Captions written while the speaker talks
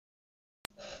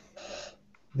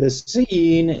The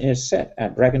scene is set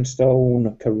at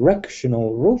Dragonstone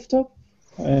Correctional Rooftop,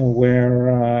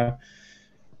 where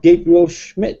Gabriel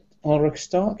Schmidt, Ulrich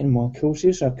Stark, and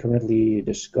Marcosius are currently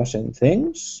discussing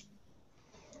things.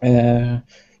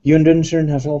 Yundensen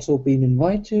has also been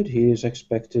invited. He is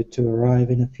expected to arrive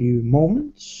in a few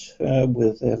moments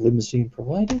with a limousine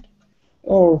provided.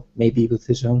 Or maybe with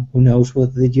his own, who knows,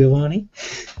 with the Giovanni.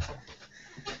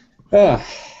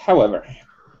 However,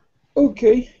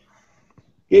 okay.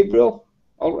 Gabriel,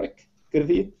 Ulrich, good of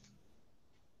you.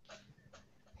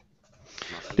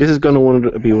 This is going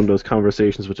to be one of those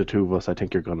conversations with the two of us I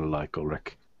think you're going to like,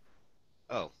 Ulrich.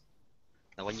 Oh.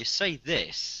 Now, when you say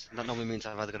this, that normally means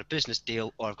I've either got a business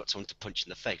deal or I've got someone to punch in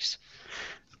the face.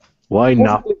 Why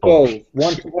not both?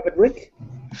 Want to have a drink?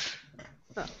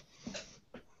 Oh.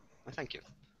 Well, thank you.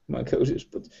 Marcosius,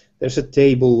 but there's a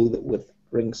table with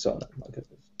drinks on it.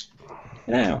 Marcosius.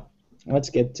 Now, let's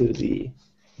get to the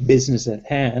business at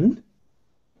hand.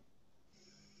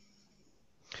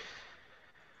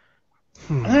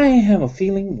 I have a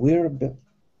feeling we're a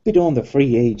bit on the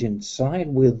free agent side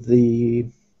with the...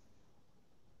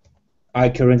 I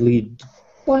currently,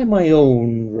 by my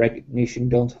own recognition,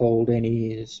 don't hold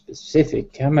any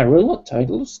specific Camarilla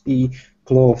titles. The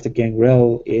Claw of the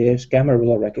Gangrel is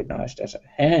Camarilla recognized as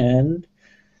a hand,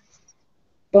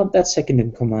 but that's second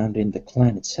in command in the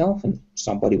clan itself, and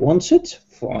somebody wants it,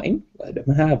 fine, let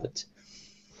them have it.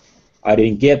 I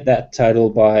didn't get that title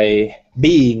by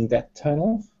being that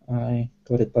title. I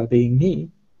got it by being me.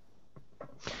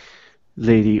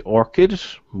 Lady Orchid,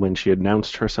 when she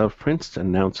announced herself Prince,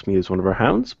 announced me as one of her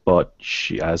hounds, but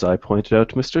she, as I pointed out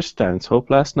to Mr. Stanhope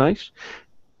last night,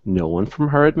 no one from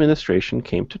her administration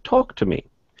came to talk to me.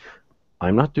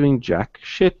 I'm not doing jack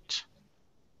shit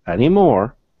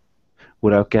anymore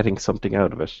without getting something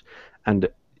out of it. And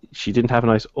she didn't have a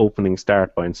nice opening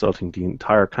start by insulting the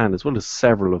entire clan as well as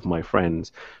several of my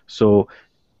friends. So,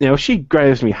 you know, if she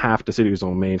gives me half the city's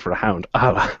own main for a hound,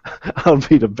 I'll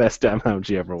be the best damn hound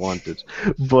she ever wanted.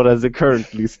 But as it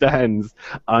currently stands,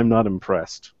 I'm not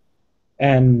impressed.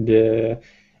 And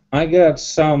I got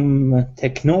some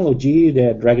technology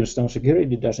that Dragonstone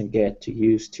Security doesn't get to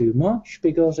use too much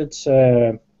because it's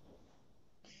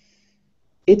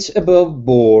above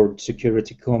board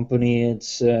security company.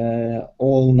 It's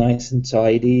all nice and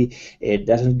tidy. It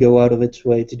doesn't go out of its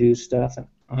way to do stuff. And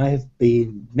I've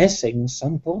been missing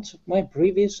some parts of my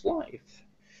previous life.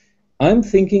 I'm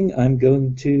thinking I'm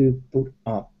going to put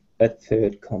up a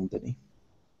third company.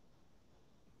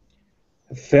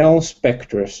 Fel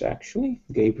Spectrus, actually.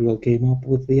 Gabriel came up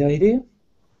with the idea.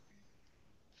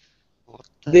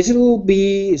 This will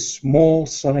be a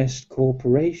small-sized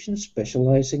corporation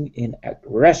specializing in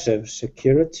aggressive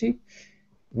security.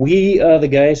 We are the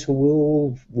guys who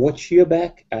will watch your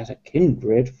back as a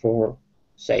kindred for,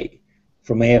 say,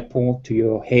 from airport to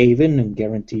your haven and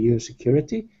guarantee your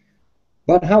security.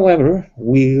 But however,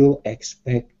 we'll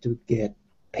expect to get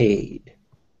paid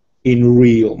in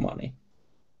real money.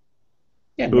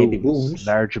 Yeah, maybe boons.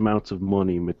 Large amounts of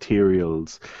money,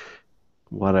 materials,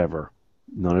 whatever.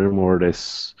 None more of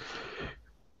this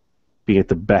being at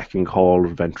the beck and call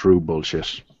of Ventru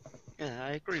bullshit. Yeah,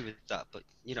 I agree with that, but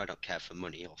you know I don't care for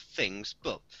money or things,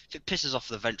 but if it pisses off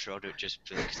the Ventru, I'll do it just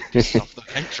because it pisses off the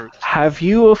Ventru. Have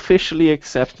you officially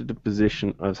accepted the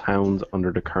position as hounds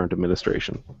under the current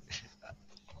administration?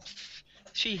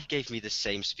 She gave me the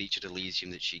same speech at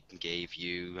Elysium that she gave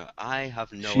you. I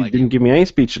have no She idea. didn't give me any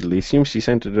speech at Elysium. She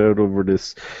sent it out over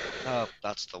this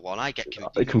That's the one. I get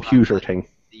computer thing.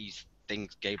 These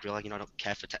things, Gabriel, you know, I don't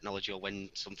care for technology or when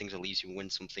something's Elysium, when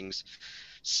something's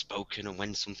spoken, and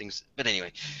when something's... But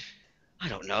anyway, I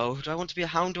don't know. Do I want to be a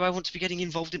hound? Do I want to be getting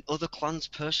involved in other clans'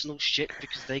 personal shit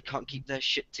because they can't keep their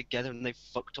shit together and they've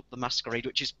fucked up the masquerade,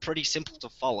 which is pretty simple to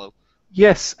follow?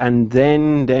 Yes, and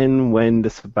then when the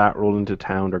Sabbat roll into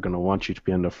town, they're going to want you to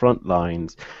be on the front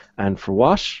lines. And for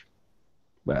what?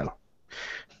 Well...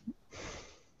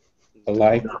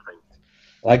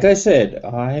 Like I said,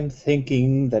 I'm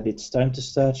thinking that it's time to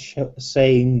start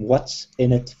saying what's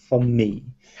in it for me.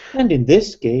 And in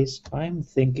this case, I'm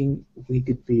thinking we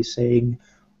could be saying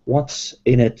what's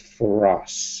in it for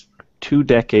us. 2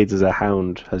 decades as a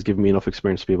hound has given me enough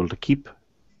experience to be able to keep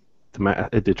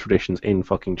the traditions in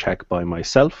fucking check by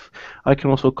myself. I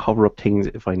can also cover up things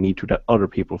if I need to that other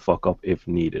people fuck up if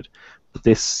needed. But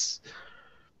this...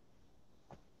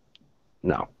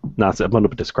 No. I'm not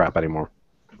up to scrap anymore.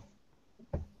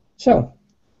 So,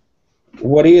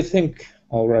 what do you think,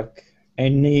 Ulrich?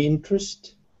 Any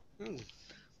interest?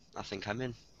 I think I'm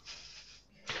in.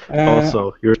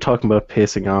 Also, you're talking about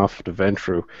pissing off the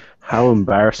Ventru. How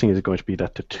embarrassing is it going to be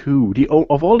that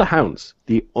of all the hounds,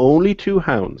 the only two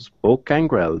hounds, both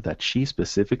Gangrel, that she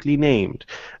specifically named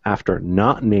after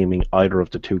not naming either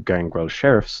of the two Gangrel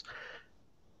sheriffs,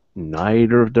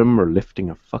 neither of them are lifting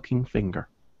a fucking finger.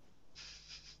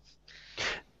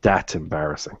 That's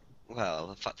embarrassing. Well,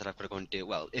 the fact that I've got to go and do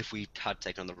well, if we had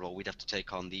taken on the role, we'd have to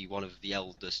take on one of the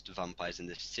eldest vampires in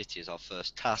this city as our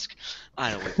first task.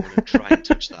 I don't even want to try and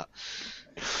touch that.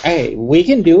 Hey, we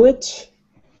can do it.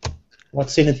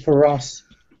 What's in it for us?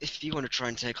 If you want to try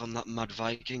and take on that mad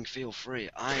Viking, feel free.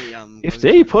 I am. If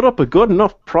they put up a good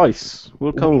enough price,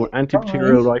 we'll come with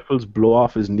anti-material Fine. rifles, blow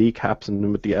off his kneecaps and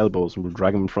him with the elbows, and we'll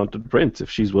drag him in front of the prince if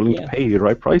she's willing to Yeah. pay the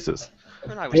right prices.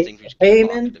 And I was thinking we should market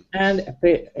Payment him. and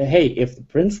hey, if the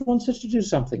prince wants us to do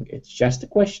something, it's just a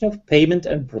question of payment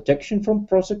and protection from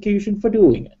prosecution for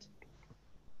doing it.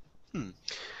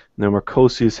 Now,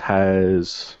 Marcosius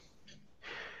has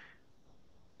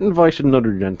invited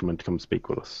another gentleman to come speak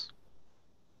with us.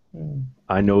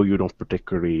 I know you don't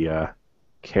particularly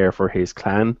care for his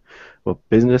clan, but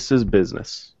business is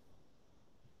business.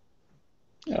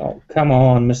 Oh, come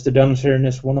on, Mr. Dunsern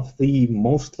is one of the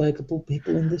most likable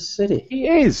people in this city. He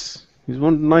is. He's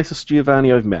one of the nicest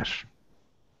Giovanni I've met.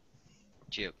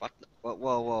 What?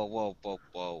 Whoa.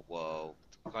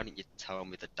 Why didn't you tell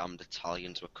me the damned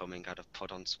Italians were coming? I'd have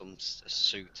put on a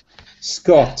suit.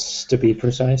 Scots, to be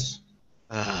precise.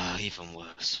 Even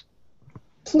worse.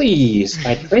 Please,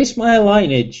 I trace my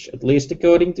lineage, at least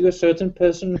according to a certain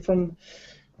person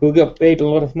who got paid a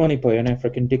lot of money by an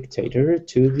African dictator,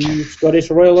 to the Scottish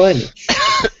royal lineage.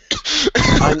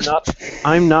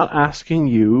 I'm not asking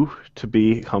you to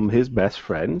become his best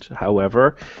friend.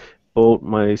 However, both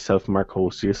myself and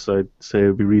Marcosius, I'd say it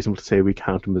would be reasonable to say we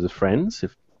count him as friends.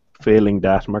 If failing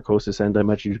that, Marcosius and I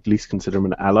might at least consider him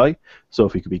an ally. So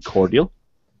if he could be cordial.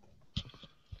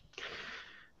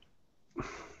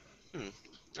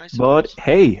 But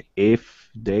hey, if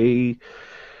they,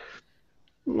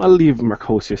 I'll leave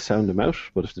Marcosius sound him out.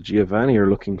 But if the Giovanni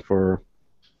are looking for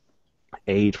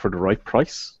aid for the right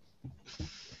price,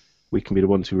 we can be the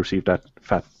ones who receive that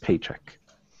fat paycheck.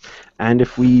 And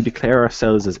if we declare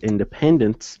ourselves as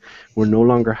independents, we'll no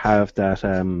longer have that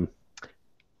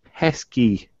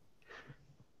pesky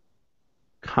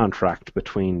contract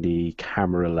between the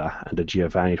Camarilla and the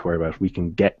Giovanni to worry about. We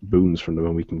can get boons from them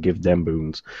and we can give them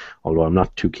boons, although I'm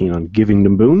not too keen on giving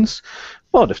them boons.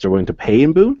 But if they're willing to pay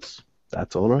in boons,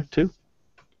 that's all right too.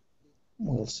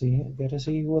 We'll see. Gotta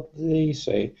see what they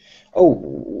say.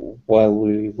 Oh, while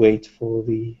we wait for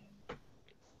the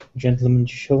gentleman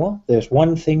to show up, there's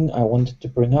one thing I wanted to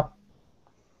bring up.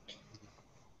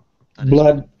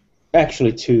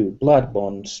 Actually two. Blood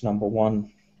bonds, number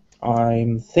one.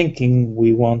 I'm thinking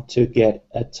we want to get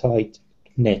a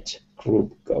tight-knit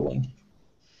group going.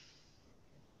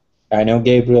 I know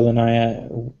Gabriel and I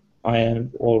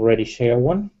already share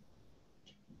one.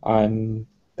 I'm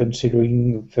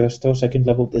considering first or second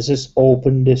level. This is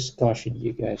open discussion.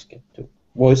 You guys get to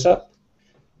voice up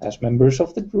as members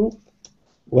of the group,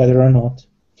 whether or not.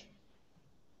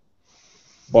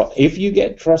 But if you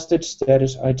get trusted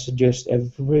status, I'd suggest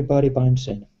everybody binds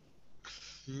in.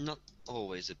 Not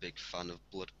always a big fan of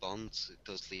blood bonds. It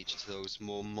does lead to those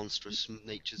more monstrous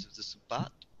natures of the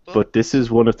Sabbat. But this is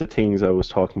one of the things I was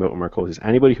talking about with Marcosius.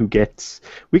 Anybody who gets,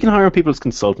 we can hire people as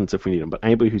consultants if we need them, but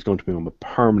anybody who's going to become a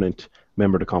permanent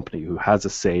member of the company, who has a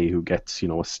say, who gets,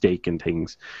 a stake in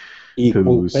things,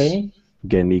 Equal pay?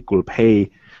 Getting equal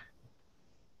pay.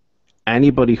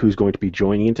 Anybody who's going to be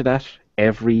joining into that,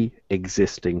 every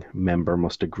existing member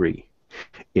must agree.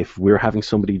 If we're having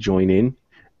somebody join in,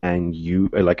 and you,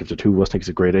 like if the two of us think it's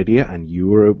a great idea, and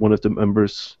you are one of the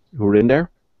members who are in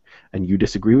there, and you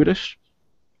disagree with it,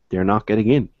 they're not getting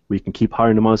in. We can keep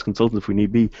hiring them on as consultants if we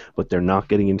need be, but they're not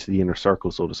getting into the inner circle,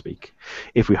 so to speak.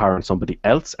 If we hire on somebody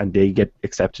else and they get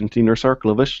accepted into the inner circle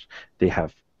of it, they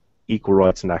have equal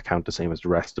rights in that count the same as the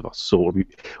rest of us. So we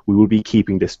will be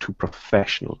keeping this to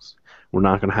professionals. We're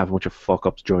not going to have a bunch of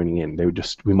fuck-ups joining in.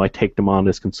 We might take them on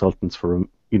as consultants for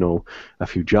a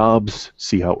few jobs,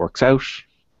 see how it works out.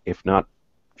 If not,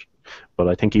 but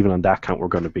I think even on that count we're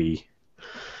going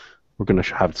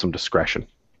to have some discretion.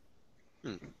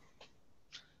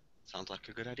 Sounds like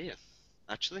a good idea,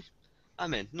 actually. I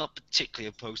mean, not particularly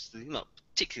opposed to, not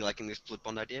particularly liking this blood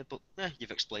bond idea, but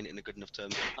you've explained it in a good enough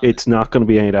terms. It's not going to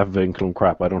be any of that Vinculum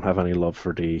crap. I don't have any love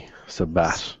for the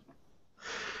Sabbat.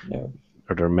 No.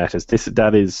 Or their metas. This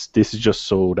is just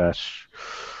so that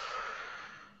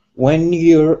when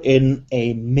you're in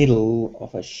a middle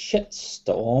of a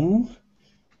shitstorm,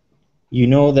 you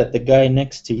know that the guy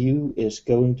next to you is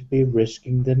going to be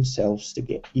risking themselves to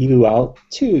get you out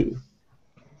too.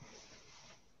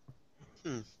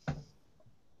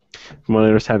 From what I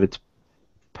understand, it's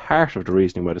part of the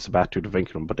reasoning why the Sabatu to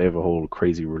Vinculum, but they have a whole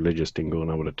crazy religious thing going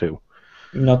on with it too.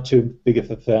 Not too big of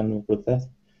a fan with that.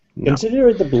 No. Consider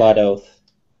it the Blood Oath.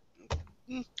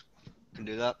 Can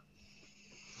do that.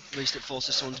 At least it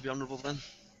forces someone to be honourable then.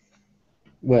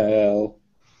 Well,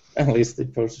 at least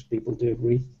it forces people to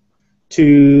agree.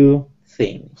 2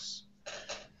 things.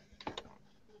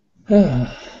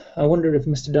 I wonder if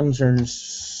Mr.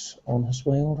 Dunsarn's on his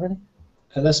way already?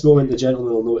 At this moment, the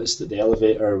gentleman will notice that the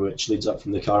elevator, which leads up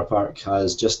from the car park,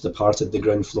 has just departed the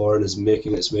ground floor and is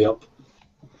making its way up.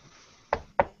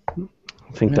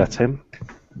 I think that's him.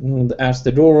 And as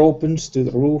the door opens to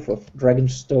the roof of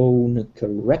Dragonstone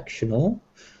Correctional,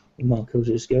 Marco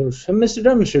just goes, Mr.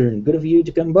 Dunsarn, good of you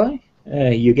to come by.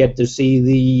 You get to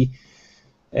see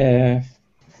the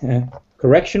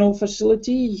correctional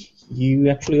facility you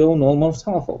actually own almost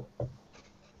half of.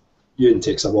 Ewan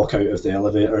takes a walk out of the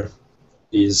elevator.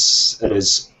 He's in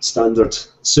his standard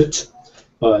suit,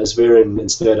 but is wearing,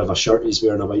 instead of a shirt, he's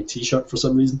wearing a white t-shirt for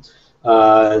some reason.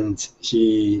 And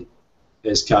he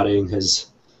is carrying his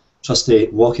trusty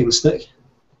walking stick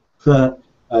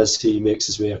as he makes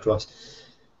his way across.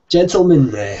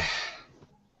 Gentlemen,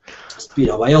 it's been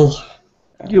a while.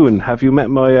 Ewan, have you met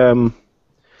my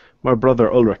my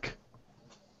brother Ulrich?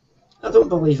 I don't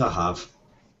believe I have.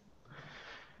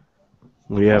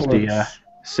 We have the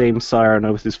same sire, and I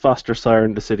was his foster sire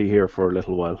in the city here for a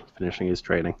little while, finishing his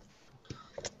training.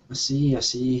 I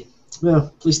see.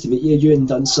 Well, pleased to meet you, Ewan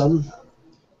Dunsarn.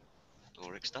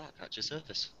 Ulrich Stark, at your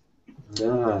service.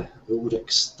 Ah,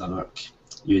 Ulrich Stark.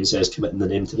 Ewan says, committing the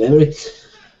name to memory.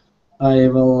 I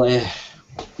will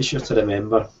be sure to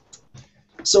remember.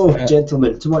 So,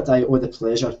 gentlemen, to what I owe the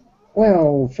pleasure?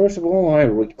 Well, first of all, I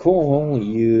recall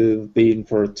you've been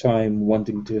for a time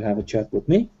wanting to have a chat with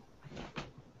me.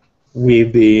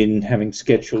 We've been having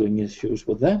scheduling issues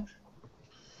with that.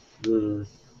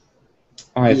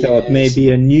 I thought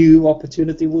maybe a new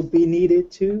opportunity would be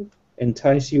needed to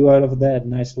entice you out of that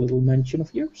nice little mansion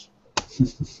of yours.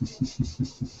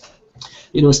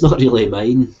 You know, it's not really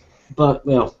mine, but,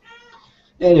 well,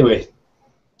 anyway,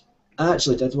 I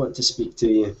actually did want to speak to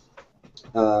you,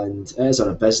 and it is on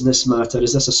a business matter.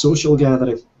 Is this a social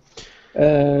gathering?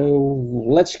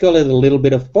 Let's call it a little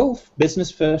bit of both.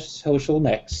 Business first, social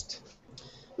next.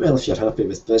 Well, if you're happy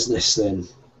with business, then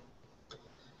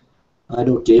I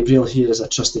know Gabriel here is a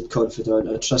trusted confidant.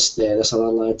 I trust this other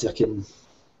lad I can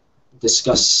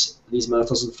discuss these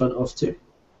matters in front of too.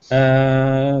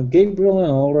 Gabriel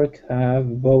and Ulrich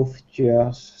have both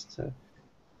just...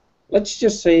 let's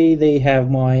just say they have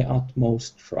my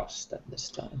utmost trust at this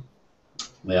time.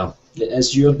 Well, it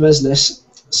is your business.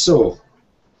 So,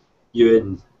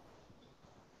 Ewan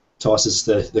tosses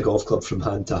the golf club from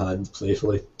hand to hand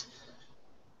playfully.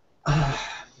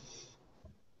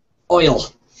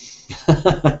 Oil.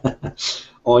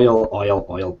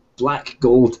 Oil. Black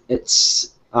gold.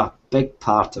 It's a big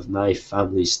part of my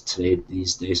family's trade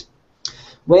these days.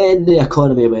 When the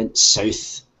economy went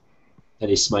south, and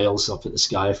he smiles up at the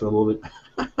sky for a moment,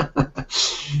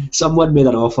 someone made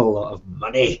an awful lot of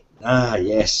money. Ah,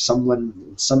 yes,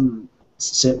 some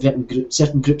certain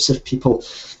groups of people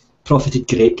profited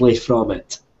greatly from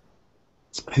it.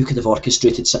 Who could have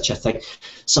orchestrated such a thing?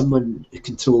 Someone who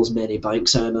controls many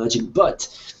banks, I imagine. But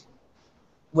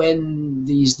when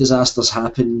these disasters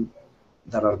happen,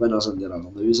 there are winners and there are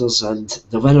losers, and to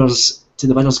the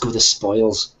winners go the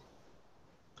spoils.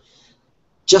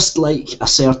 Just like a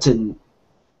certain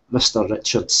Mr.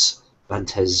 Richards and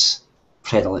his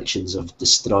predilections of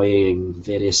destroying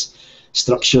various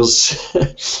structures,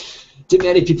 to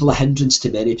many people a hindrance,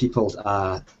 to many people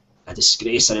a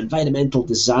disgrace, an environmental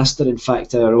disaster. In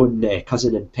fact, our own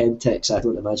cousin in Pentex, I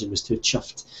don't imagine, was too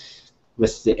chuffed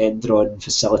with the Endron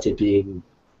facility being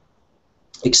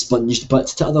expunged, but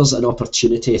to others an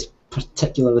opportunity,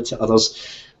 particularly to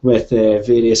others with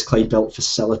various Clyde-built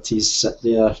facilities at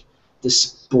their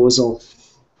disposal.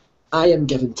 I am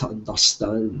given to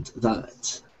understand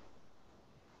that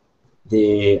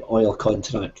the oil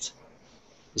contract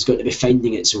is going to be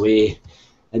finding its way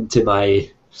into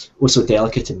my also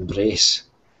delicate embrace,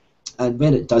 and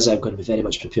when it does, I'm going to be very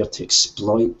much prepared to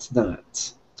exploit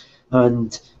that.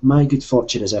 And my good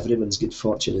fortune is everyone's good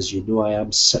fortune. As you know, I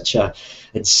am such a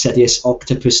insidious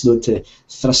octopus known to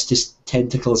thrust his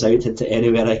tentacles out into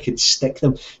anywhere I can stick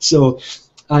them. So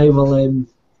I will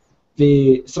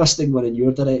be thrusting one in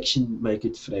your direction, my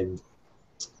good friend.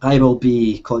 I will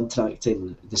be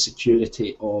contracting the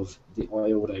security of the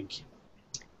oil rig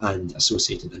and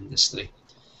associated industry.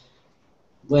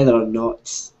 Whether or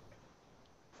not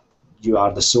you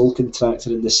are the sole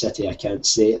contractor in the city, I can't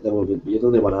say at the moment. You're the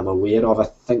only one I'm aware of. I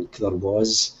think there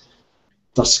was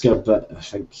Dusker, but I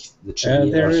think the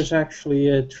Tremere. There is actually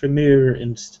a Tremere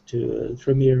Institute, a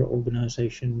Tremere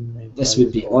organization. This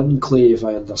would be Enclave,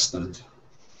 I understand.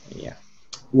 Yeah.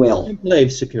 Well,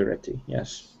 Enclave Security,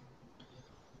 yes.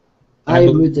 I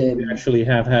believe would. we actually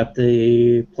have had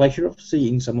the pleasure of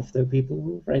seeing some of the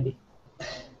people already.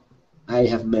 I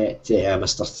have met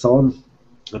Mr. Thorne.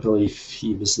 I believe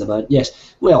he was the man.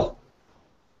 Yes. Well,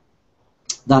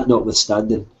 that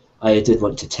notwithstanding, I did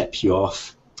want to tip you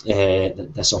off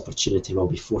that this opportunity will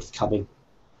be forthcoming.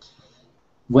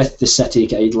 With the city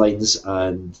guidelines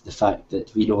and the fact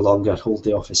that we no longer hold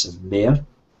the office of mayor,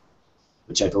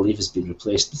 which I believe has been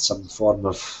replaced with some form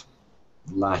of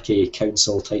lackey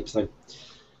council type thing,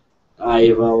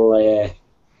 I will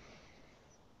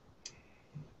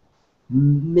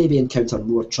maybe encounter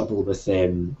more trouble with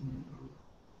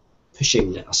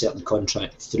pushing a certain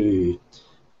contract through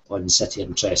on city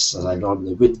interests as I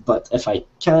normally would, but if I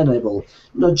can, I will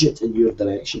nudge it in your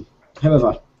direction.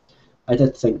 However, I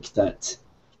did think that,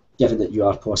 given that you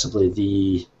are possibly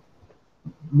the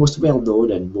most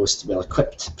well-known and most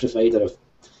well-equipped provider of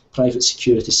private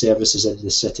security services in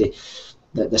the city,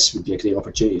 that this would be a great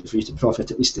opportunity for you to profit,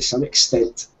 at least to some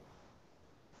extent.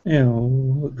 You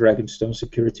know, Dragonstone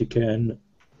Security can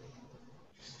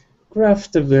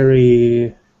craft a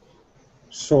very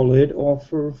solid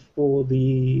offer for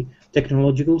the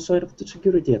technological side of the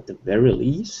security at the very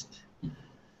least.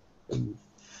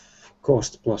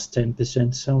 Cost plus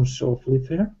 10% sounds awfully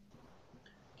fair.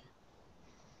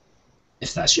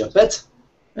 If that's your bid.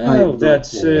 Oh,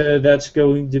 that's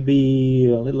going to be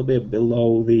a little bit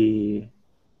below the...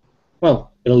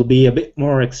 Well, it'll be a bit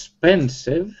more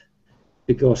expensive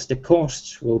because the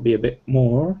costs will be a bit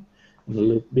more.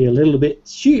 It'll be a little bit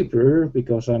cheaper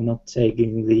because I'm not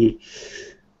taking the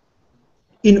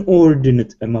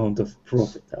inordinate amount of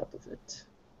profit out of it.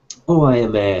 Oh,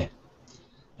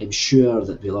 I'm sure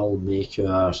that we'll all make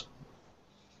our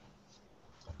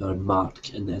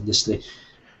mark in the industry.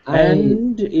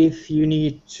 And if you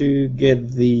need to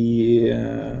get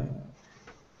the,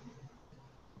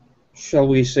 shall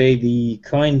we say, the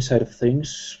kind side of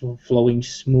things flowing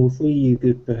smoothly, you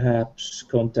could perhaps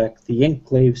contact the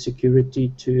Enclave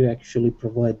Security to actually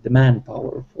provide the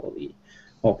manpower for the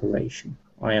operation.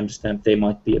 I understand they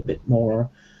might be a bit more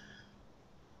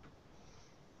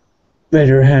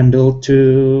better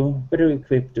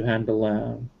equipped to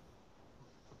handle,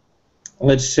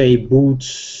 let's say,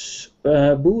 boots,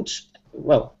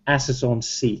 well, asses on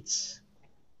seats.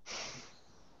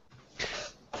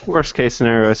 Worst case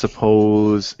scenario, I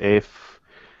suppose, if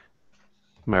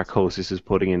Marcosis is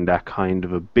putting in that kind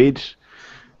of a bid,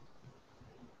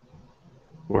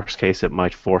 worst case, it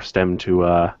might force them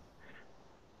to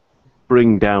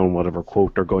bring down whatever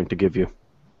quote they're going to give you.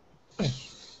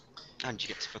 And you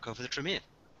get to fuck over the Tremere.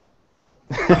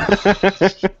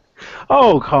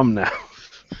 Oh, come now.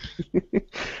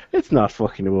 It's not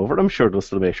fucking them over. I'm sure they'll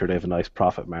still make sure they have a nice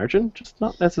profit margin, just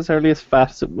not necessarily as fat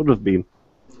as it would have been.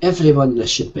 Everyone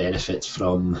should benefit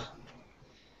from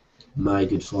my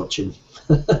good fortune.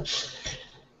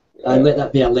 And let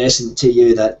that be a lesson to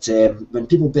you that when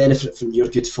people benefit from your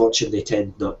good fortune, they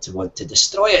tend not to want to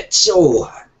destroy it. So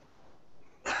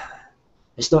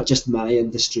it's not just my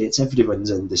industry, it's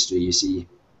everyone's industry, you see.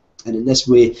 And in this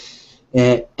way,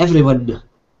 everyone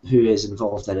who is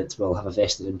involved in it will have a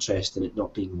vested interest in it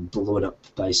not being blown up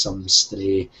by some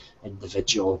stray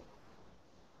individual.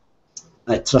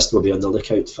 I trust we'll be on the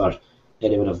lookout for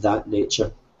anyone of that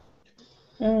nature.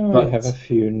 I have a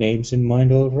few names in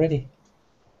mind already.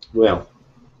 Well,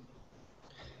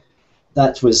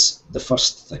 that was the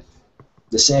first thing.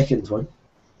 The second one.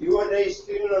 You want ice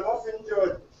cream and a muffin,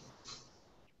 John?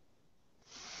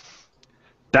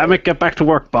 Damn it, get back to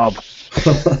work, Bob.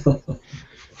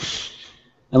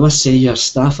 I must say your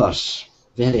staff are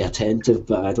very attentive,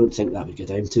 but I don't think that would go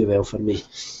down too well for me.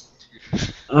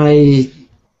 I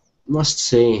must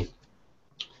say,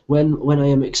 when I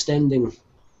am extending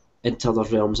into other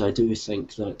realms, I do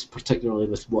think that, particularly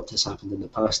with what has happened in the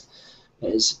past,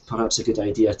 it is perhaps a good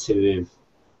idea to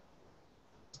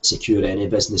secure any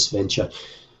business venture.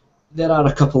 There are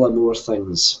a couple of more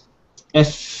things.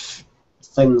 If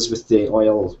things with the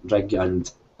oil rig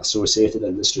and associated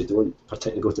industry don't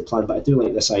particularly go to plan, but I do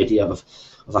like this idea of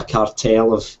a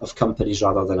cartel of companies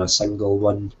rather than a single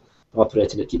one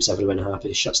operating. It keeps everyone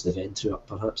happy, shuts the venture up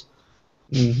perhaps.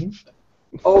 Mm-hmm.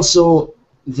 Also,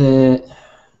 the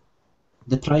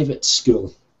private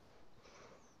school.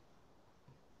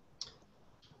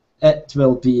 It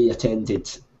will be attended,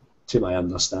 to my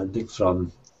understanding,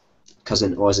 from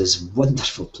Cousin Oz's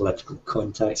wonderful political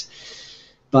contacts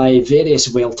by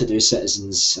various well-to-do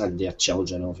citizens and their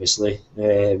children, obviously,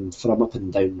 from up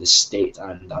and down the state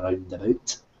and around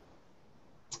about.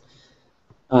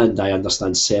 And I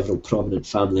understand several prominent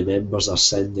family members are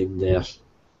sending their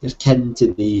kin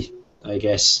to me. I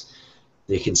guess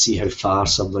they can see how far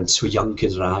someone so young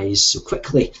could rise so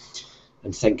quickly,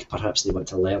 and think perhaps they want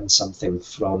to learn something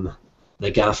from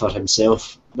the gaffer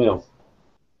himself. Well,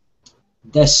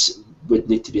 this would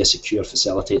need to be a secure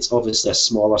facility. It's obviously a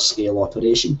smaller scale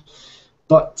operation,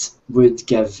 but would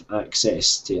give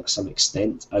access to some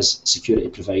extent as security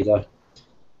provider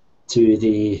to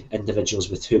the individuals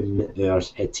with whom our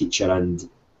head teacher and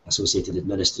associated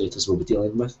administrators will be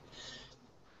dealing with.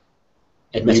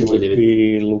 Admittedly, we would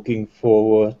be looking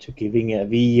forward to giving a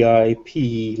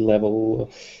VIP level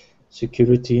of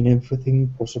security and everything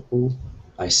possible.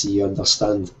 I see you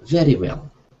understand very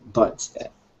well, but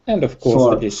and of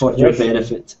course, for your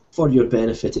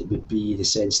benefit, it would be the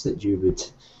sense that you would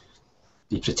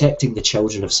be protecting the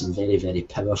children of some very, very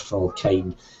powerful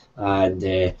kind, and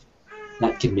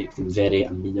that can make them very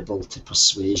amenable to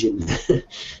persuasion.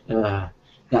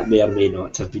 That may or may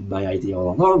not have been my idea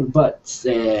all along, but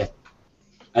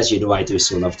as you know, I do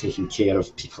so love taking care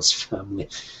of people's family.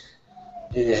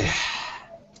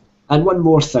 And one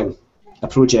more thing, a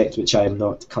project which I am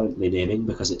not currently naming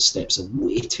because it steps on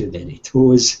way too many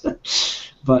toes,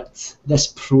 but this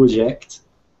project,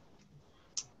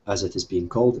 as it is being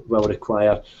called, will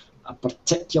require a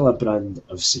particular brand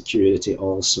of security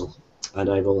also, and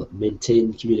I will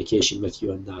maintain communication with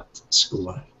you on that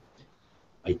score.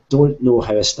 I don't know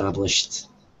how established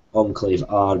Enclave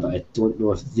are, but I don't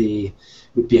know if they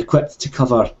would be equipped to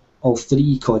cover all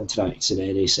three contracts in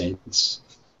any sense,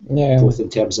 both in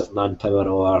terms of manpower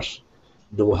or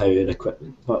know-how and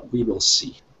equipment, but we will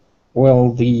see.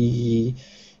 Well, the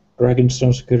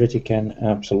Dragonstone Security can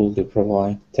absolutely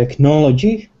provide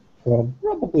technology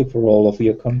probably for all of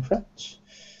your contracts.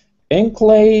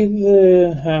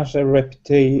 Enclave has a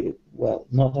reputation, well,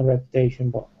 not a reputation,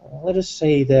 but let us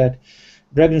say that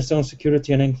Dragonstone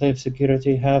Security and Enclave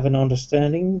Security have an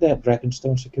understanding that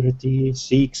Dragonstone Security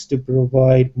seeks to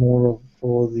provide more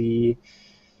for the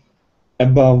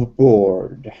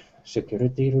above-board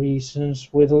security reasons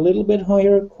with a little bit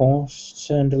higher costs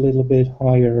and a little bit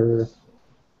higher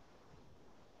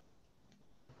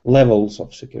levels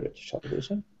of security, shall we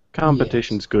say?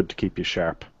 Competition's good to keep you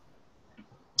sharp.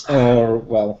 Or,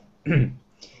 well,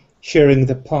 sharing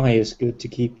the pie is good to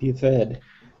keep you fed.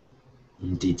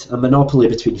 Indeed. A monopoly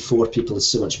between four people is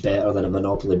so much better than a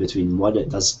monopoly between one. It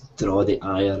does draw the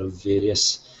ire of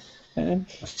various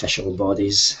official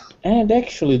bodies. And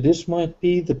actually, this might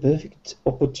be the perfect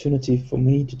opportunity for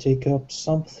me to take up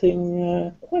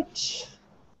something quite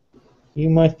you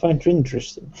might find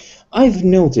interesting. I've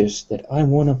noticed that I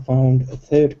want to found a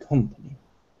third company,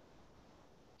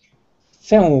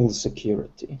 Fell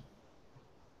Security,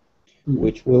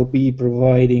 which will be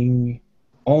providing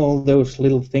all those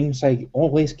little things I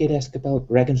always get asked about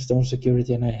Dragonstone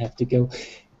Security, and I have to go,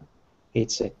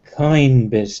 it's a kind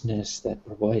business that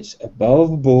provides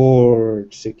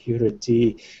above-board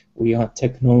security. We are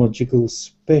technological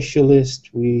specialists.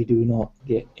 We do not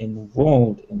get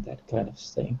involved in that kind of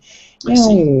thing.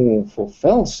 Now, for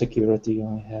Fell Security,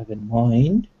 I have in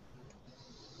mind...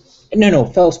 No,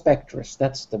 Fell Spectrus,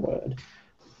 that's the word.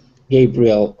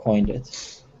 Gabriel coined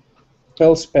it.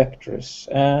 Fell Spectrus.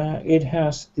 It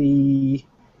has the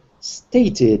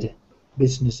stated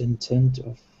business intent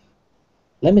of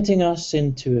limiting us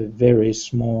into a very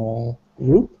small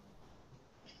group.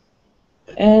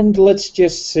 And let's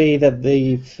just say that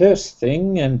the first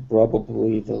thing, and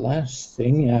probably the last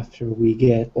thing after we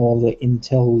get all the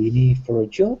intel we need for a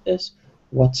job, is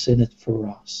what's in it for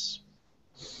us.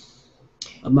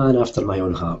 A man after my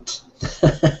own heart.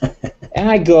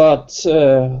 I got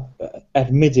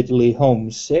admittedly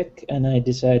homesick, and I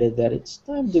decided that it's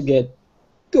time to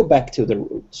go back to the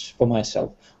roots for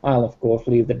myself. I'll of course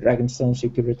leave the Dragonstone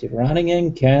Security running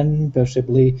and can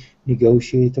possibly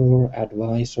negotiate or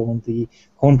advise on the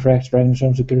contracts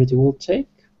Dragonstone Security will take.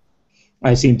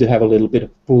 I seem to have a little bit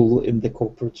of pull in the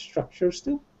corporate structure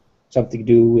still, something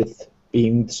to do with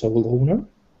being the sole owner.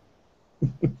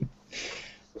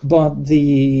 But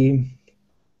the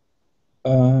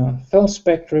Fell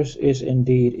Spectrus is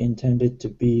indeed intended to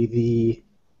be the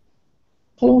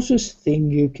closest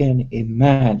thing you can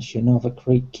imagine of a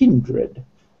great kindred,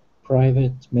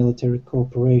 private military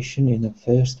corporation in the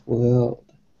first world.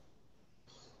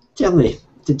 Tell me,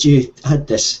 did you add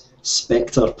this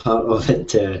Spectre part of it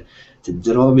to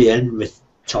draw me in with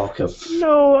talk of...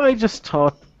 No, I just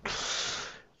thought,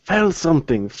 Fell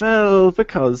something, Fell,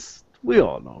 because we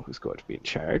all know who's going to be in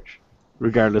charge,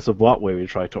 regardless of what way we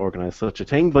try to organise such a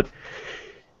thing. But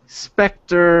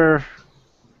Spectre,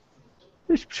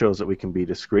 it shows that we can be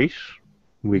discreet.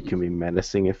 We can be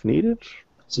menacing if needed.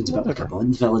 Sounds a bit like a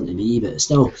Bond villain to me, but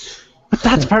still. But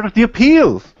that's part of the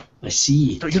appeal. I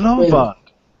see. Don't you love Well, Bond?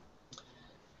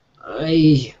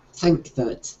 I think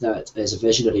that is a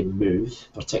visionary move,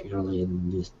 particularly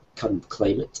in the current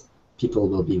climate. People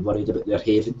will be worried about their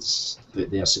havens,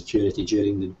 about their security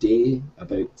during the day,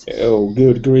 about... Oh,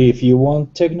 good grief. You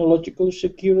want technological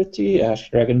security?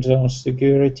 Ask Dragonzone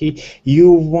Security.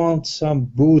 You want some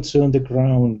boots on the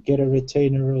ground? Get a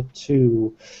retainer or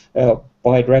two.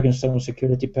 Buy Dragonstone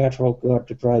Security Patrol Guard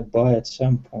to drive by at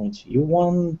some point. You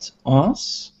want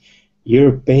us?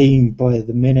 You're paying by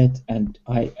the minute, and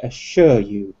I assure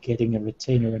you, getting a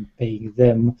retainer and paying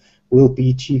them will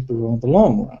be cheaper on the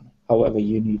long run. However,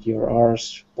 you need your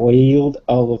arse boiled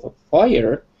out of a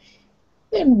fire,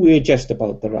 then we're just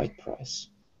about the right price.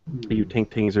 You think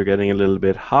things are getting a little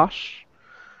bit hot?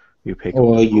 You pick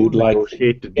Or up the you'd phone, like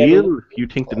negotiate the to get deal. If you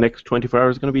think the next 24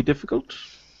 hours is going to be difficult,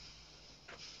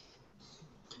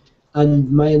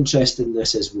 And my interest in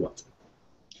this is what?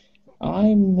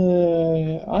 I'm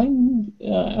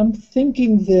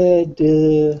thinking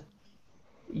that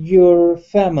your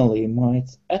family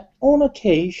might, on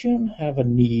occasion, have a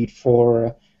need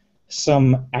for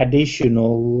some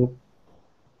additional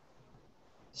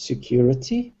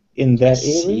security in that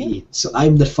area. See, so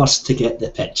I'm the first to get the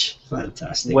pitch.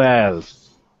 Fantastic. well,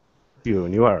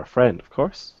 you are a friend, of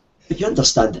course. But you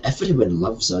understand that everyone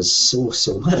loves us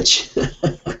so much.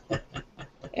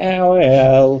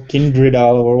 Well, kindred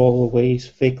are always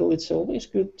fickle. It's always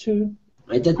good to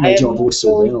I did my job oh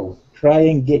so well. try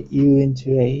and get you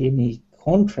into any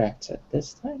contracts at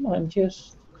this time. I'm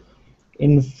just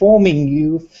informing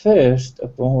you first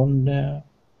upon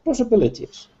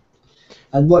possibilities.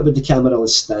 And what would the Camarilla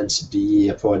stance be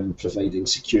upon providing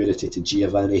security to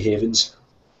Giovanni Havens?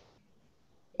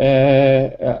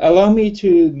 Allow me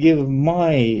to give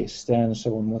my stance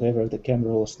on whatever the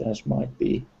Camarilla stance might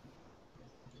be.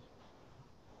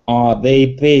 Are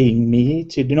they paying me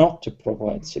not to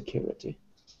provide security?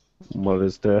 What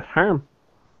is the harm?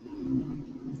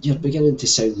 You're beginning to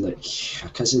sound like a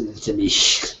cousin to me.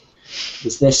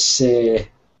 Is this... are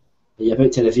you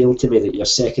about to reveal to me that your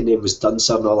second name was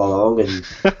Dunsarn all along and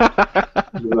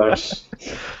you were...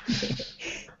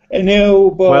 No,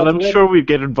 but... Well, I'm sure we'd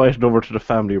get invited over to the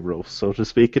family roast, so to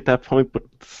speak, at that point, but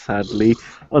sadly,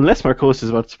 unless Marcos is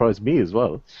about to surprise me as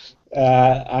well.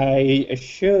 I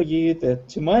assure you that,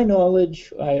 to my knowledge,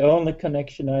 the only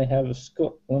connection I have of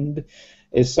Scotland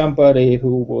is somebody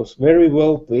who was very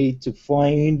well paid to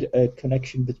find a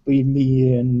connection between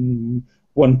me and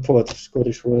one part of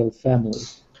Scottish royal family.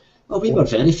 Well, we were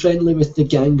very friendly with the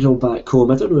Gangrel back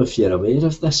home. I don't know if you're aware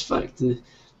of this fact.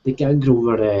 The Gangrel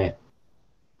were,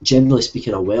 generally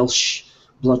speaking, a Welsh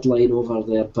bloodline over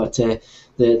there, but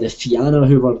the Fianna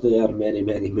who were there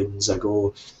many moons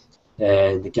ago,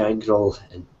 the Gangrel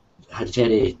had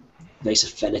very nice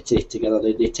affinity together.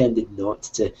 They tended not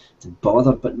to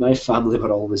bother, but my family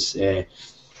were always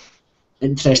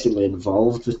interestingly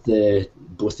involved with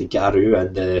both the Garou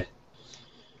and the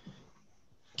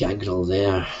Gangrel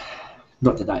there.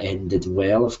 Not that ended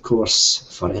well, of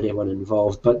course, for anyone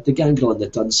involved, but the Gangrel and the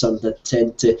Dunsarn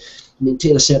tend to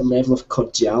maintain a certain level of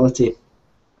cordiality.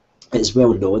 It's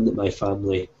well known that my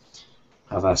family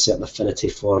have a certain affinity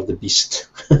for the beast,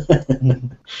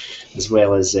 as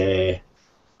well as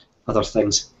other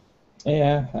things.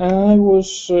 Yeah, I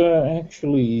was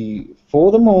actually,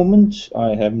 for the moment,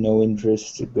 I have no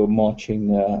interest to go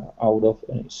marching out of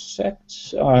any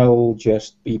sects. I'll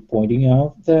just be pointing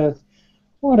out that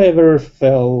whatever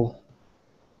fell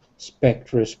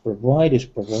Spectres provide is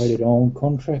provided on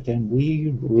contract, and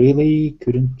we really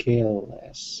couldn't care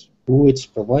less who it's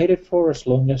provided for as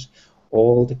long as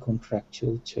all the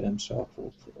contractual terms are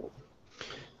fulfilled.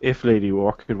 If Lady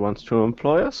Orchid wants to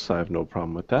employ us, I have no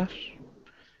problem with that.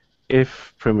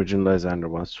 If Primogen Lysander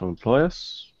wants to employ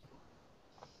us,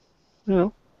 you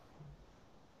know.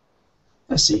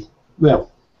 I see.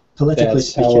 Well, politically That's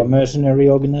speaking, how a mercenary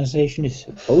organization is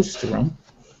supposed to run.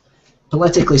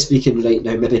 politically speaking, right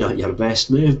now, maybe not your best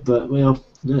move, but well,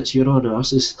 that's your own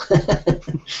arses.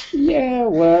 Yeah,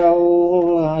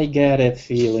 well, I get a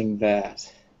feeling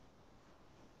that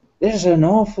there's an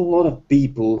awful lot of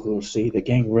people who see the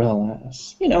Gangrel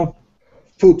as,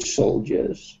 foot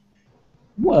soldiers.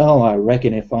 Well, I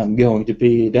reckon if I'm going to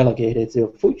be delegated to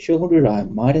a foot soldier, I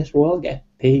might as well get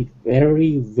paid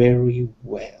very, very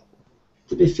well.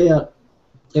 To be fair,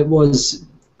 it was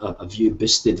a view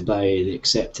boosted by the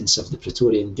acceptance of the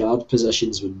Praetorian Guard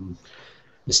positions when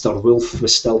Mr. Wolf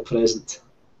was still present.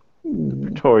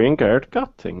 Praetorian Guard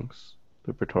got things.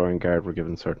 The Praetorian Guard were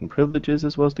given certain privileges,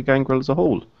 as was the gangrel as a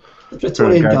whole. The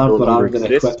Praetorian Guard Guard no were longer armed and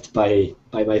exists. equipped by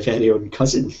my very own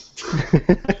cousin.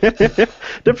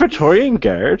 The Praetorian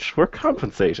Guard were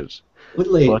compensated,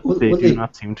 but they do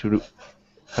not seem to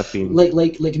have been.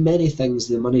 Like many things,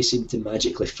 the money seemed to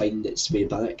magically find its way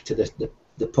back to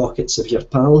the pockets of your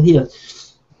pal here.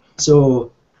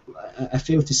 So I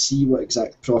fail to see what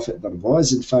exact profit there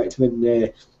was. In fact,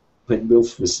 when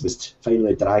Wolf was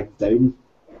finally dragged down,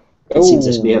 it seems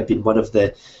this may have been one of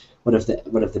the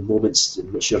moments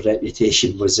in which your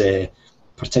reputation was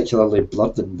particularly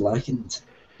blurred and blackened.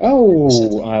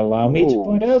 Allow me to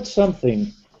point out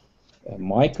something.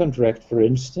 My contract, for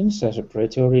instance, as a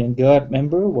Praetorian Guard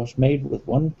member, was made with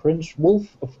one Prince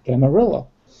Wolf of Camarilla.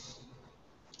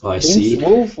 I see. Prince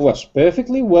Wolf was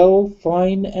perfectly well,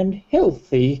 fine, and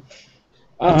healthy.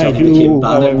 Until he became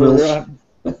Baron Wolf.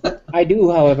 I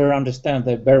do, however, understand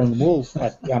that Baron Wolf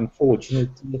had the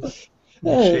unfortunate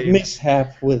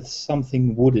mishap with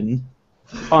something wooden.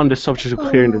 On the subject of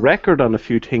clearing the record on a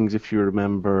few things, if you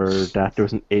remember that there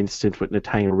was an incident with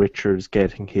Nathaniel Richards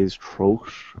getting his throat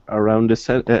around his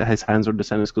hands on the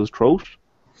Seneschal's throat.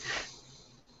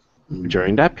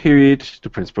 During that period, the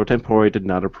Prince Pro Tempore did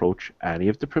not approach any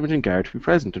of the Praetorian Guard to be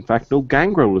present. In fact, no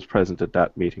gangrel was present at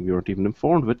that meeting. We weren't even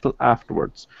informed of it till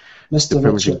afterwards. Mr. The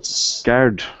Richards.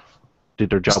 Guard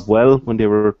did their job well when they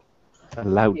were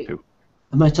allowed to.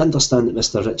 Am I to understand that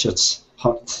Mr. Richards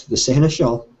hurt the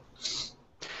Seneschal?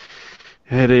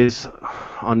 It is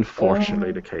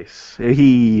unfortunately the case.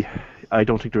 I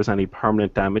don't think there was any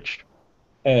permanent damage.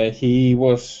 He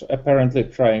was apparently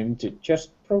trying to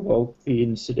just provoke the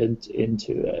incident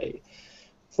into a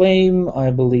flame. I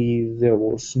believe there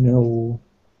was no...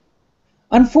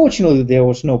 Unfortunately, there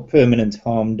was no permanent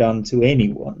harm done to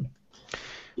anyone.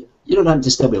 You don't have to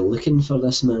still be looking for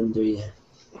this man, do you?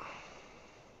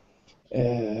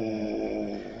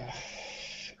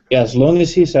 As long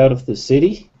as he's out of the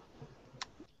city.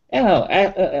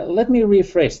 Let me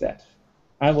rephrase that.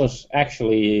 I was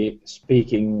actually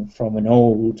speaking from an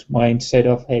old mindset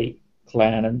of, hey,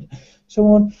 clan and so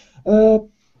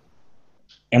on.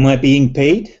 Am I being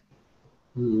paid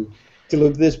to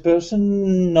look this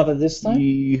person? Not at this time?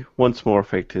 He once more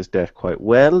faked his death quite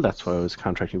well. That's why I was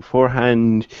contracting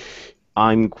beforehand.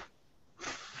 I'm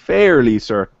fairly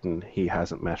certain he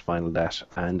hasn't met final death,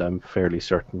 and I'm fairly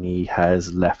certain he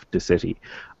has left the city.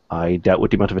 I doubt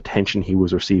with the amount of attention he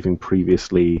was receiving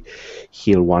previously,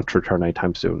 he'll want to return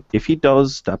anytime soon. If he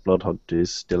does, that blood hunt is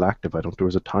still active. I don't think there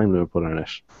was a time limit put on it.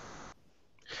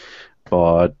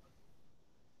 But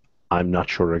I'm not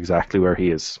sure exactly where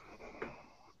he is.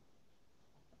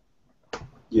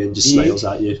 Ewan just smiles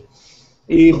at you.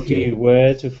 If you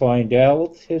were to find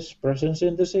out his presence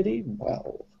in the city,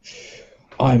 well,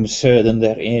 I'm certain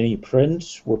that any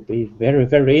prince would be very,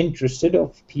 very interested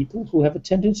of people who have a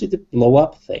tendency to blow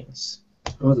up things.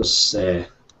 Oh, there's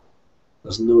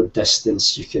no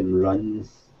distance you can run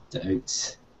to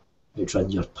outrun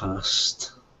your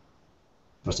past,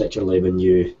 particularly when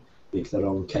you make the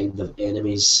wrong kind of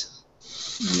enemies.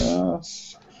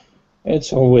 Yes.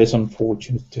 It's always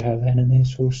unfortunate to have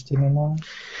enemies hosting along.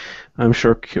 I'm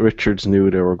sure Richards knew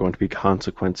there were going to be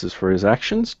consequences for his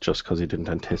actions, just because he didn't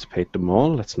anticipate them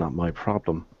all. That's not my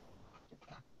problem.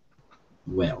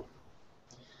 Well,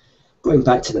 going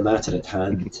back to the matter at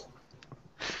hand,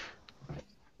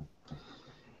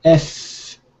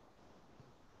 if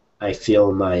I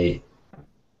feel my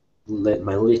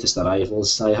latest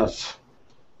arrivals, I have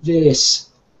various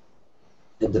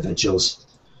individuals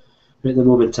who at the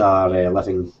moment are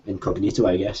living incognito,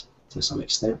 I guess, to some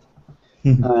extent.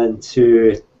 And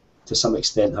who, to some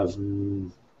extent, have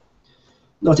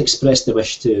not expressed the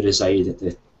wish to reside at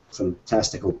the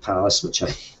fantastical palace which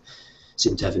I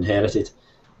seem to have inherited.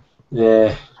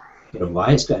 I don't know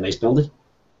why, it's quite a nice building.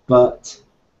 But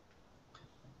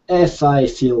if I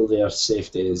feel their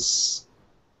safety is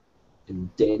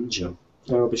in danger,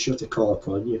 I'll be sure to call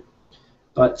upon you.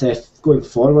 But going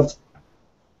forward,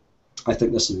 I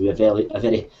think this will be a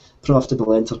very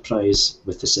profitable enterprise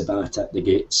with the Sabbat at the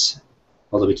gates.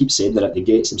 Although we keep saying they're at the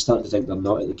gates, I'm starting to think they're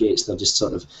not at the gates. They're just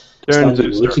sort of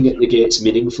looking at the gates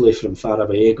meaningfully from far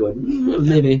away, going,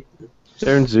 maybe.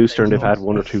 They're in Zooster and they've had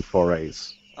one or two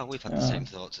forays. Oh, we've had the same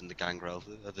thoughts in the Gangrel.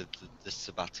 The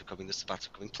Sabbat are coming,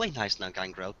 Play nice now,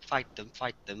 Gangrel. Fight them.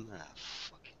 Fuck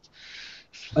it.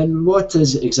 And what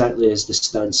exactly is the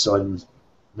stance on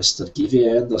Mr.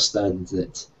 Givi? I understand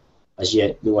that as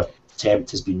yet no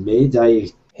attempt has been made. I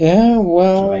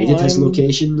provided his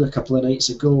location a couple of nights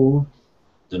ago.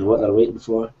 Don't know what they're waiting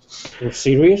for. Well,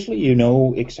 seriously, you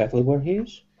know exactly where he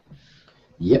is?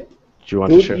 Yep. Do you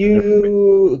want to Could share?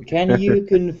 can you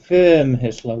confirm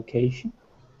his location?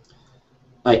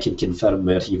 I can confirm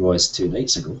where he was 2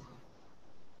 nights ago.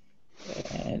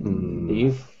 And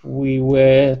if we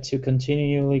were to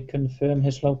continually confirm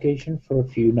his location for a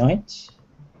few nights?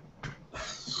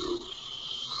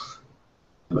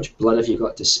 How much blood have you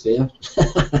got to spare?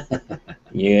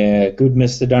 Yeah, good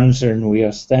Mr. Dunstan, we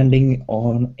are standing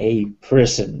on a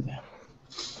prison.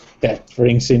 That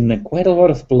brings in quite a lot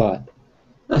of blood.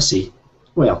 I see.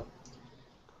 Well,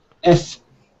 if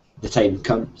the time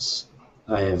comes,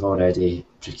 I have already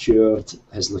procured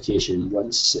his location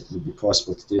once. It would be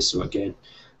possible to do so again.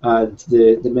 And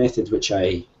the method which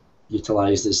I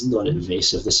utilised is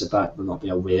non-invasive. The Sabbat will not be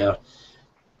aware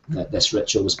that this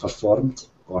ritual was performed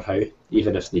or how,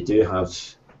 even if they do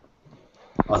have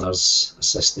others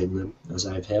assisting them, as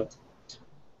I've heard.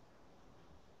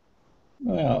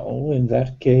 Well, in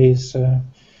that case,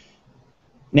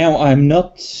 now I'm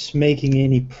not making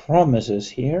any promises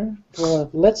here,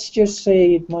 but let's just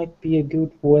say it might be a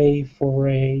good way for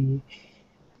a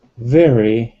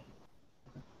very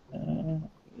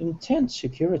intense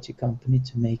security company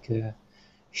to make a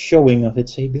showing of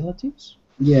its abilities.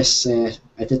 Yes,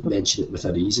 I did mention it with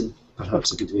a reason.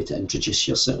 Perhaps a good way to introduce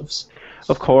yourselves.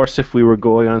 Of course, if we were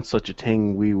going on such a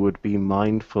thing, we would be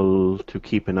mindful to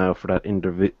keep an eye out for that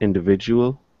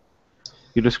individual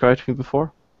you described to me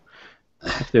before.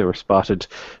 If they were spotted,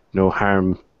 no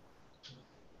harm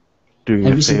doing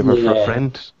a favour for a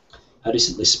friend. I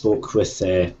recently spoke with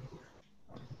a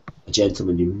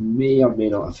gentleman you may or may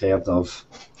not have heard of.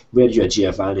 Were you a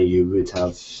Giovanni, you would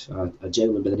have a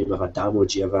gentleman by the name of Adamo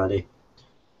Giovanni.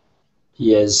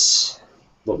 He is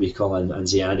what we call an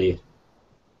Anziani.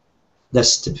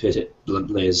 This, to put it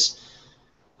bluntly, is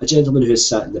a gentleman who has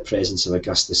sat in the presence of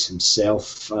Augustus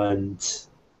himself, and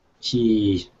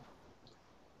he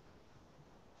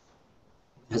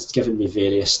has given me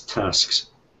various tasks,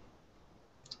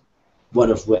 one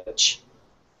of which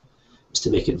is to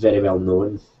make it very well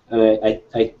known.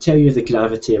 I tell you the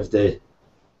gravity of the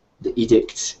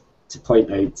edict to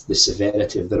point out the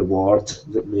severity of the reward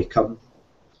that may come.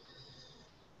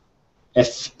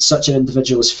 If such an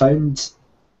individual is found,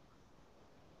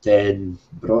 then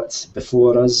brought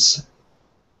before us,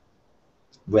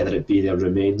 whether it be their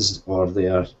remains or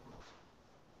their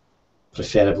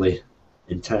preferably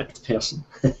intact person,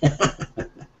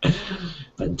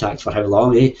 but intact for how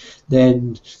long,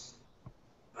 then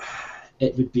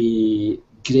it would be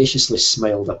graciously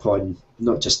smiled upon,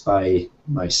 not just by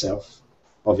myself.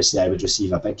 Obviously I would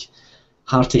receive a big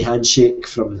hearty handshake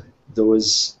from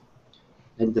those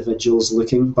individuals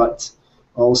looking, but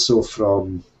also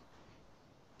from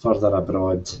further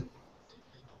abroad.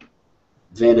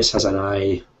 Venice has an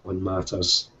eye on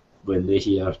matters when they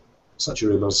hear such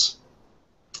rumours,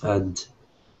 and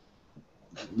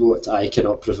what I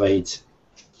cannot provide,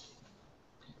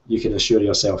 you can assure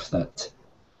yourself that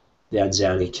the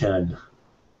Anziani can.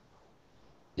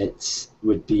 It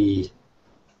would be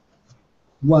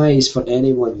wise for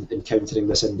anyone encountering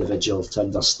this individual to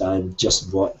understand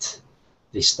just what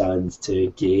they stand to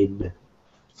gain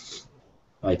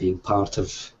by being part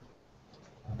of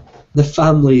the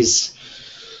family's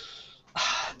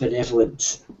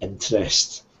benevolent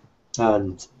interest.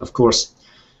 And of course,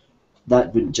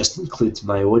 that wouldn't just include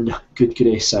my own good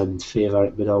grace and favour,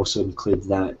 it would also include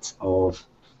that of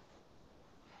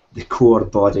the core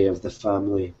body of the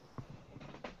family.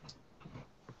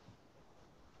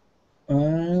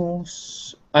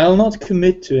 I'll not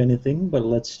commit to anything, but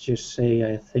let's just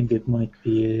say I think it might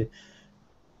be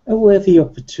a worthy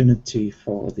opportunity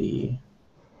for the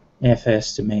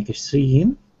FS to make a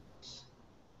scene,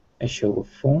 a show of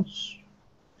force,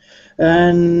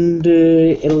 and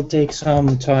it'll take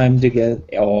some time to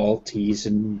get all T's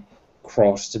and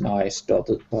crossed and I's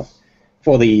dotted, but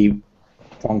for the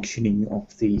functioning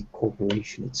of the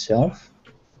corporation itself.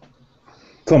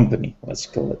 Company, let's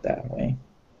call it that way.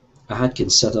 I had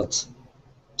considered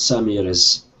Samir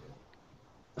as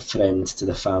a friend to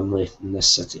the family in this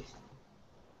city.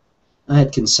 I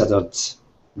had considered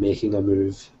making a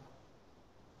move,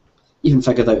 even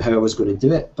figured out how I was going to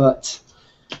do it, but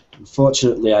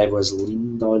unfortunately I was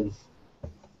leaned on.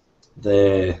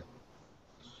 The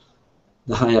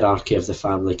hierarchy of the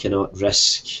family cannot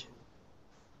risk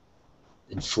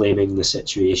inflaming the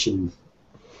situation.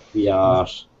 We are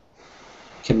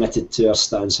committed to our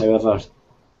stance, however.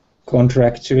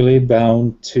 Contractually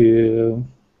bound to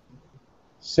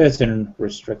certain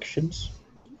restrictions.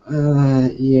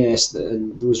 Yes,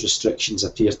 and those restrictions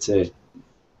appear to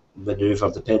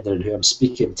manoeuvre depending on who I'm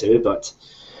speaking to, but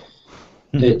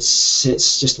it's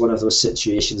just one of those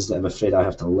situations that I'm afraid I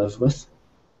have to live with.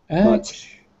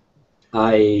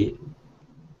 I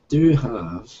do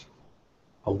have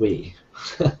a way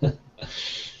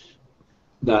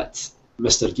that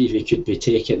Mr. Geevy could be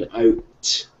taken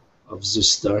out of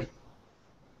Zooster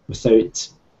without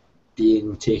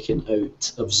being taken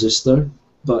out of Zooster,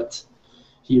 but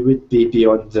he would be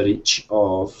beyond the reach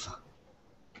of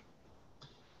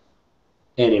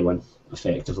anyone,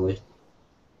 effectively,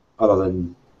 other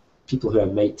than people who I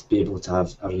might be able to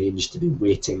have arranged to be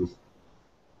waiting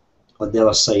on the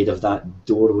other side of that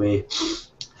doorway.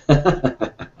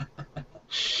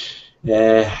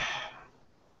 It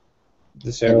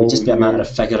would just be a matter of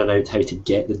figuring out how to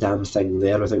get the damn thing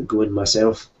there without going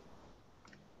myself.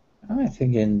 I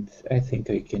think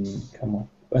I can come up.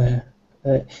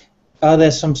 Are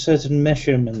there some certain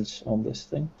measurements on this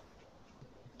thing?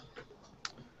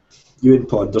 Ewan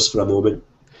ponders for a moment.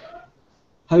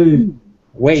 How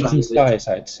Weight and private- size,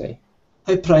 I'd say.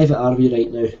 How private are we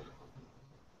right now?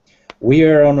 We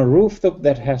are on a rooftop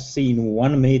that has seen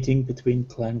one meeting between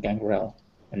Clan Gangrel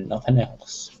and nothing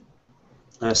else.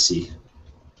 I see.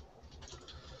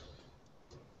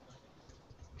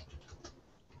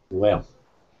 Well,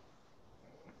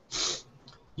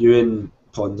 Ewan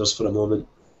ponders for a moment.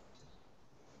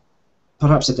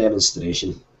 Perhaps a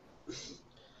demonstration.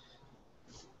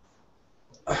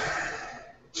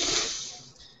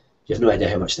 You have no idea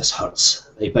how much this hurts.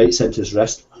 He bites into his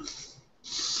wrist.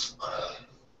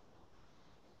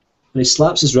 And he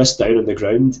slaps his wrist down on the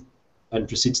ground and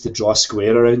proceeds to draw a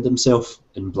square around himself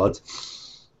in blood.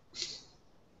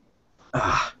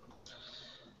 Ah.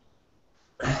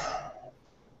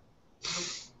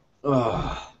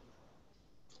 Oh.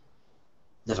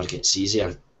 Never gets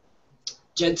easier.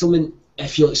 Gentlemen,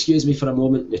 if you'll excuse me for a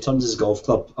moment, he turns his golf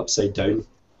club upside down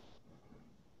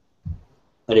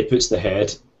and he puts the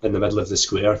head in the middle of the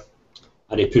square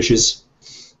and he pushes.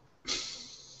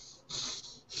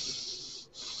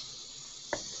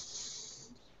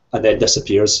 And then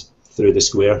disappears through the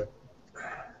square.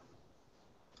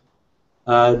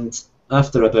 And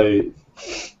after about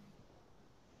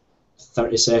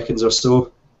 30 seconds or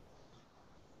so,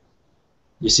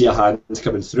 you see a hand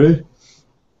coming through,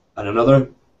 and another,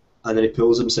 and then he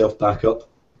pulls himself back up.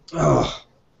 Oh,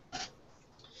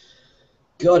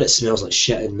 God, it smells like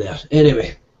shit in there.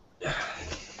 Anyway,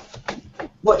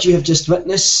 what you have just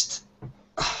witnessed,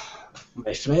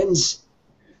 my friends,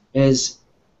 is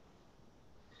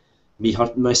me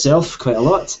hurting myself quite a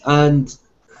lot, and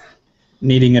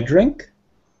Needing a drink?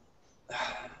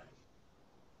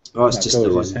 oh, it's just the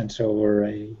Goes one. his hands over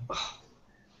a...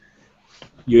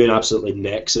 Ewan absolutely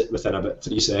necks it within about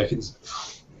 3 seconds.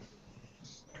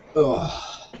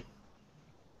 Oh.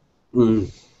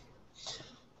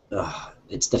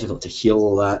 It's difficult to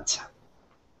heal that.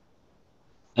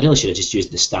 I really should have just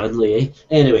used the Stanley, eh?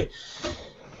 Anyway,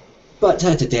 but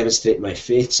I had to demonstrate my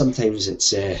faith. Sometimes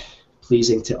it's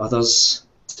pleasing to others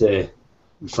to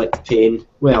inflict pain.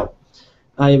 Well,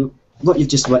 what you've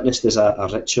just witnessed is a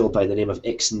ritual by the name of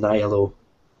Ex Nihilo,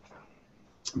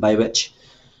 by which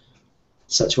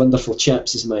such wonderful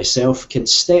chaps as myself can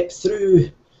step through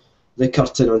the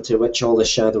curtain onto which all the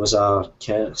shadows are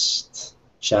cast,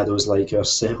 shadows like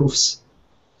ourselves,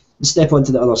 and step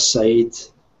onto the other side,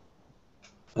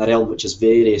 a realm which has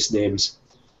various names,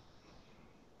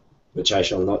 which I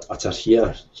shall not utter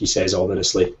here, he says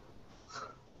ominously.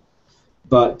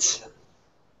 But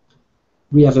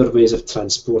we have our ways of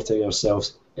transporting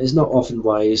ourselves. It is not often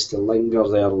wise to linger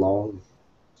there long.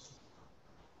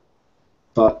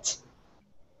 But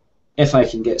if I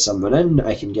can get someone in,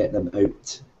 I can get them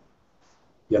out.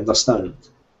 You understand?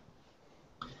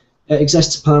 It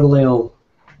exists parallel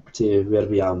to where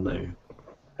we are now.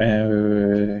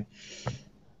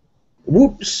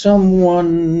 Would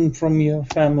someone from your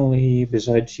family,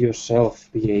 besides yourself,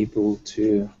 be able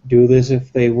to do this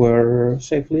if they were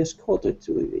safely escorted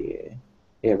to the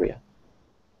area?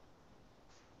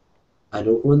 I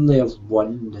know only of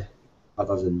one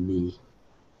other than me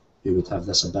who would have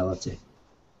this ability,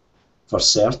 for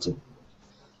certain.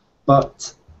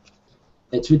 But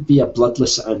it would be a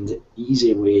bloodless and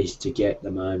easy way to get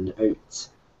the man out.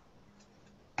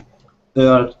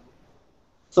 Our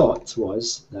thought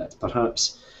was that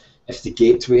perhaps if the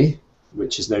gateway,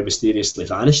 which has now mysteriously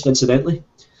vanished incidentally,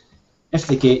 if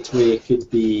the gateway could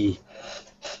be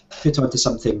put onto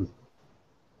something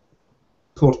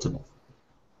portable,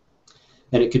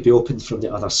 and it could be opened from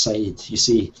the other side. You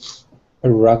see, A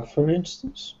rug, for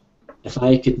instance? if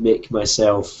I could make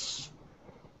myself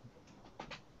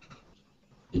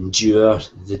endure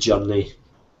the journey,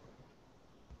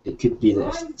 it could be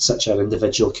that if such an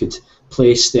individual could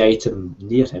place the item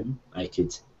near him, I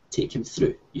could take him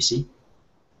through, you see.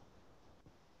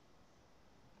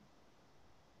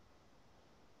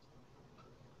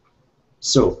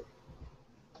 So,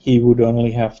 He would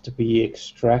only have to be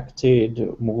extracted,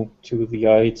 moved to the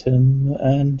item,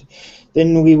 and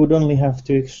then we would only have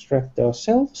to extract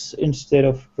ourselves instead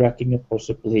of tracking a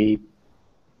possibly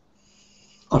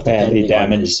or badly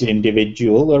damaged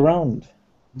individual around.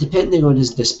 depending on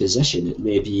his disposition, it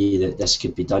may be that this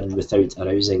could be done without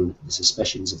arousing the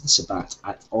suspicions of the Sabbat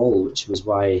at all, which was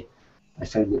why I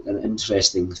found it an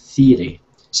interesting theory.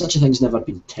 Such a thing's never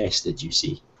been tested, you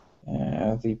see.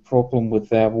 The problem with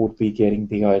that would be getting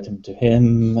the item to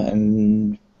him,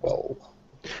 and, well...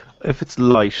 If it's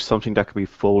light, something that could be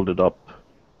folded up.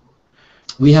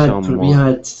 We had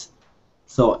somewhat.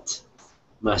 thought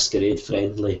masquerade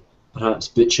friendly, perhaps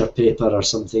butcher paper or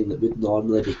something that would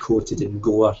normally be coated in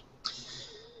gore,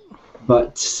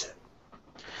 but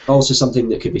also something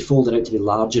that could be folded out to be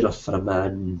large enough for a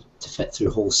man to fit through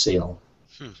wholesale.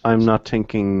 I'm not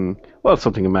thinking, well,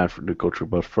 something a man to go through,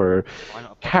 but for Why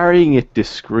not? carrying it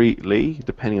discreetly,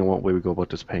 depending on what way we go about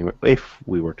this, if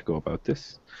we were to go about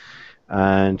this,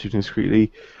 and to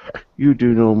discreetly, you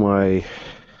do know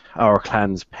our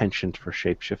clan's penchant for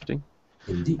shape-shifting,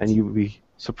 Indeed. and you would be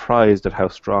surprised at how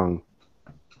strong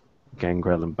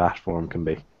Gangrel in bat form can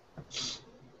be.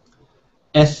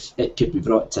 If it could be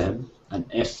brought to him, and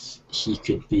if he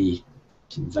could be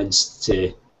convinced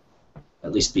to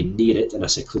at least be near it in a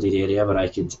secluded area where I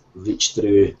could reach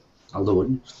through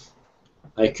alone,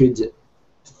 I could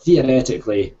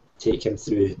theoretically take him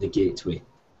through the gateway.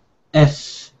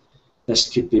 If this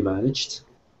could be managed,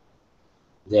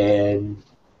 then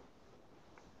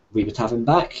we would have him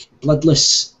back,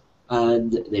 bloodless,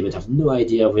 and they would have no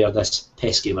idea where this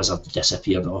pesky wizard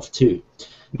disappeared off to.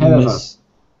 However, Miss-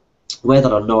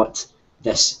 whether or not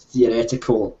this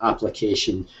theoretical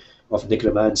application of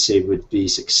necromancy would be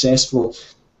successful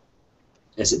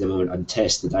is at the moment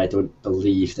untested. I don't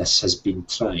believe this has been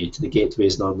tried. The gateway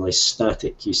is normally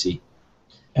static, you see.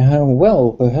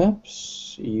 well,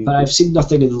 perhaps you... But I've seen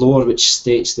nothing in lore which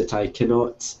states that I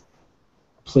cannot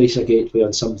place a gateway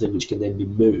on something which can then be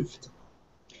moved.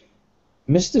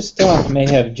 Mr. Stark may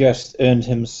have just earned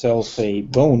himself a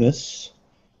bonus.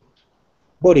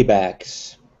 Body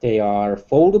bags. They are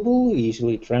foldable,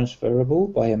 easily transferable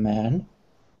by a man,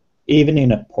 even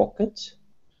in a pocket,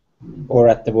 or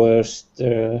at the worst,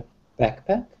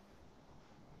 backpack.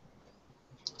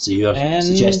 So you're And-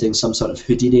 suggesting some sort of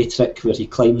Houdini trick where he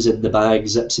climbs in the bag,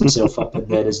 zips himself up, and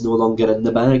then is no longer in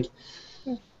the bag?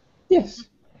 Yes.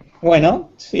 Why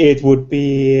not? It would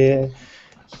be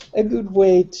a good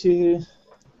way to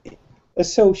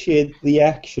associate the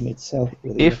action itself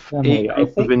with the If family, a I group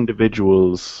of think.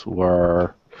 individuals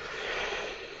were...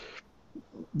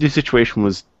 The situation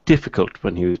was difficult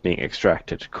when he was being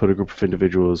extracted. Could a group of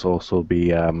individuals also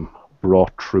be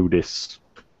brought through this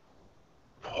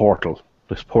portal,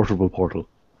 this portable portal?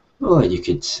 Well, you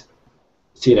could,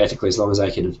 theoretically, as long as I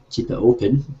can keep it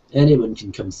open, anyone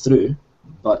can come through,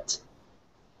 but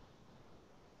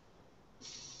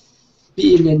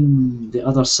being in the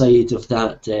other side of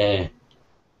that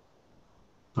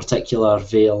particular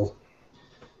veil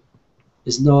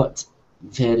is not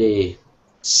very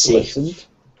safe. Pleasant.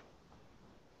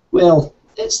 Well,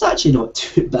 it's actually not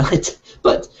too bad,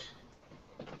 but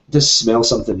does smell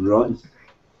something rotten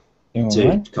to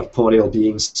Alright. corporeal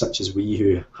beings such as we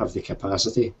who have the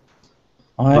capacity.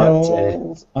 I'll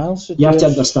suggest... You have to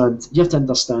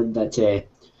understand that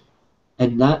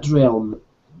in that realm,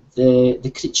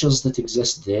 the creatures that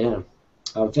exist there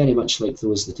are very much like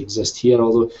those that exist here,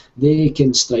 although they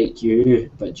can strike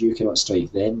you, but you cannot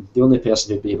strike them. The only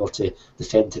person who'd be able to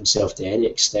defend himself to any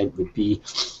extent would be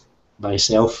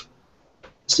myself.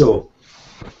 So,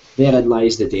 therein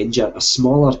lies the danger. A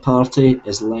smaller party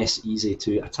is less easy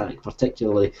to attack,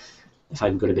 particularly if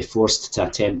I'm going to be forced to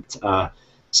attempt a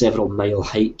several-mile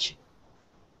hike.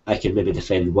 I can maybe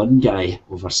defend one guy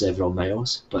over several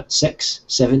miles, but 6,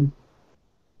 7...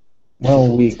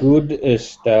 Well, we could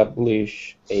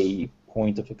establish a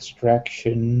point of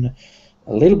extraction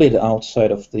a little bit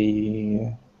outside of the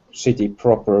city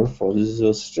proper for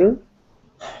Zuster,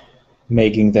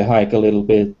 making the hike a little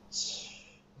bit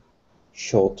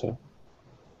shorter.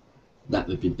 That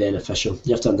would be beneficial.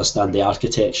 You have to understand the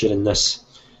architecture in this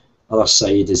other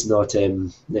side is not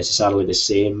necessarily the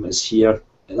same as here.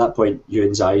 At that point,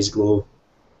 Ewan's eyes glow.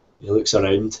 He looks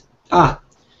around.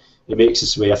 He makes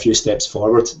his way a few steps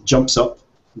forward, jumps up,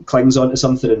 clings onto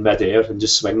something in midair and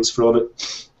just swings from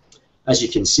it. As you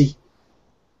can see,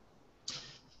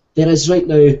 there is right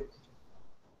now,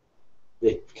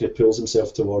 he kind of pulls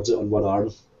himself towards it on one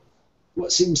arm,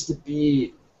 what seems to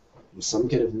be some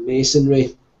kind of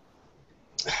masonry.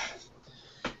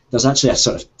 There's actually a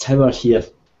sort of tower here.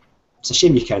 It's a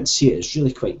shame you can't see it, it's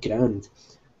really quite grand.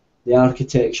 the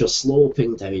architecture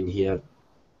sloping down here,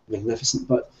 magnificent,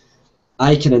 but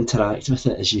I can interact with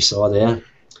it, as you saw there.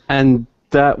 And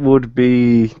that would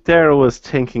be... Dara was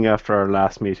thinking after our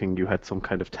last meeting you had some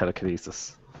kind of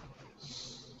telekinesis.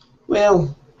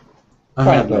 Well, I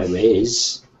Kind have my of.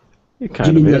 ways. You Do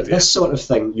kind you of mean did, like this sort of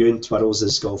thing? Ewan twirls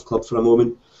his golf club for a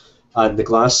moment, and the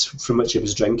glass from which he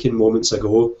was drinking moments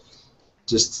ago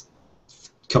just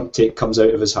comes out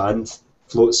of his hand,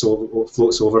 floats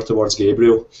over towards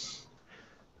Gabriel.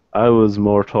 I was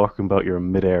more talking about your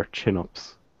mid-air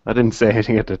chin-ups. I didn't say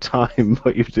anything at the time,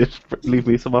 but you did leave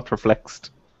me somewhat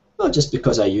perplexed. Not just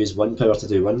because I use one power to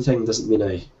do one thing doesn't mean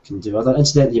I can do other.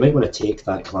 Incidentally, you might want to take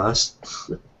that glass.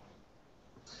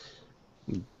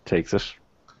 Takes it.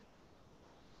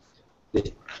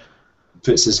 He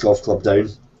puts his golf club down.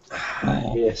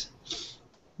 Yes.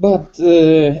 But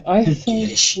I think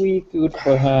Yes. we could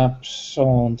perhaps,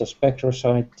 on the Spectre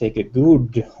side, take a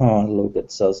good hard look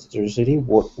at Southern City,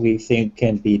 what we think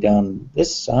can be done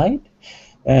this side,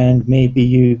 and maybe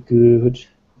you could,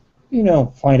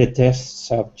 find a test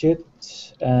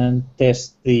subject and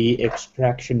test the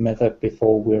extraction method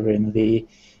before we're in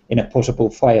a possible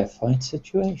firefight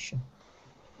situation.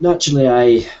 Naturally,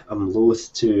 I am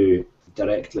loath to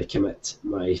directly commit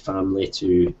my family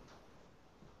to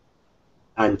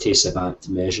anti-Sabbat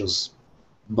measures,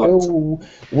 but Oh,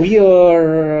 we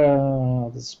are,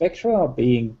 the Spectre are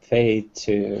being paid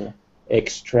to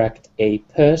extract a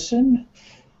person.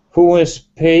 Who is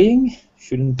paying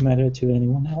shouldn't matter to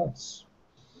anyone else.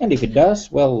 And if it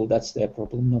does, well, that's their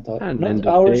problem, not And end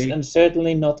of ours, day. and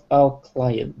certainly not our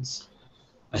clients.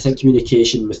 I think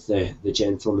communication with the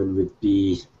gentleman would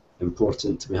be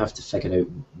important. We have to figure out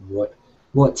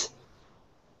what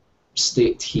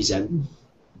state he's in.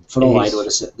 For all I know,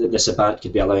 the Sabbat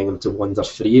could be allowing him to wander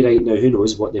free right now. Who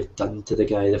knows what they've done to the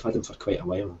guy? They've had him for quite a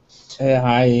while.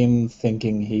 I'm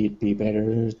thinking he'd be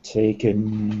better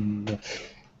taken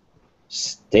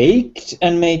staked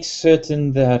and made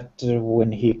certain that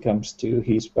when he comes to,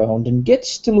 he's bound and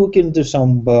gets to look into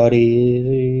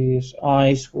somebody's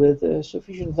eyes with a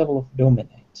sufficient level of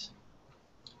dominate.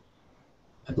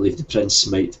 I believe the prince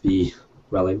might be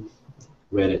willing,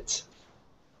 were it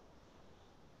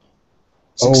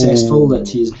successful that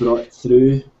he's brought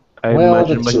through. I Well,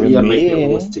 imagine the like So we might be Tremere-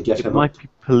 loath to give it him might up. be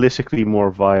politically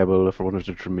more viable if I wanted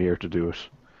the Tremere to do it.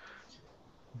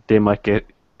 They might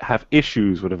have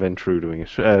issues with Aventru doing it.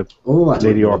 Oh, I don't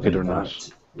Lady know Orchid about or not.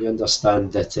 that. We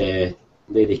understand that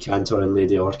Lady Cantor and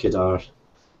Lady Orchid are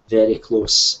very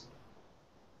close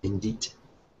indeed.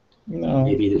 No.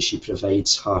 Maybe that she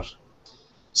provides her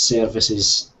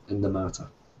services in the matter.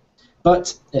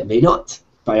 But it may not.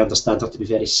 But I understand her to be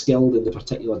very skilled in the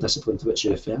particular discipline to which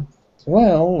you refer.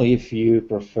 Well, if you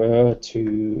prefer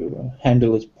to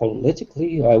handle it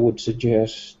politically, I would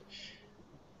suggest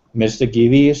Mr.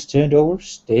 Givy is turned over,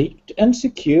 staked, and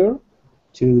secure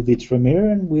to the Tremere,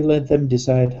 and we let them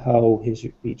decide how he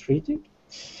should be treated.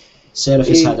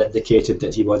 Seraphis had indicated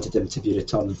that he wanted him to be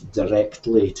returned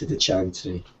directly to the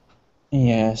Chantry.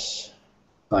 Yes.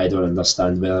 But I don't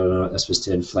understand whether or not this was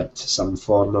to inflict some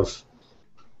form of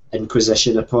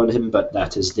inquisition upon him, but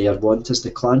that is their want as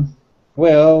the clan.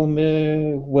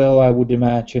 Well, I would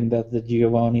imagine that the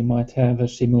Giovanni might have a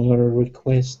similar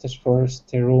request as far as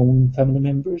their own family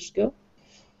members go.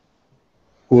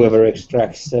 Whoever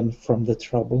extracts them from the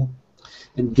trouble.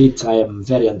 Indeed, I am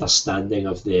very understanding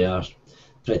of their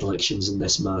predilections in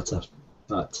this matter,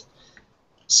 but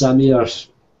Samir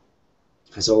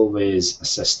has always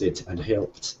assisted and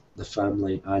helped the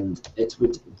family, and it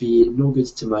would be no good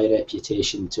to my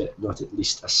reputation to not at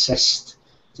least assist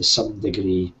to some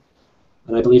degree.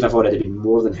 And I believe I've already been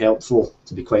more than helpful,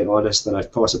 to be quite honest, and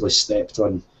I've possibly stepped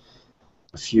on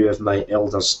a few of my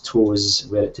elders' toes,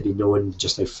 were it to be known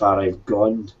just how far I've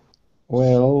gone.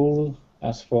 Well,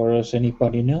 as far as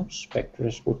anybody knows,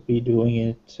 Spectres would be doing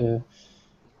it to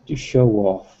show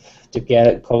off, to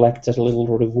collect a little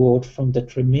reward from the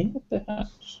Tremere,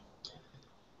 perhaps.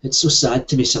 It's so sad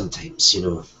to me sometimes,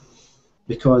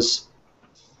 because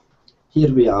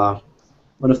here we are,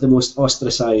 one of the most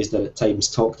ostracised and at times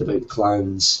talked about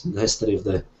clans in the history of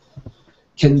the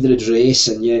kindred race,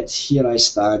 and yet here I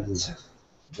stand,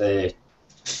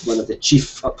 one of the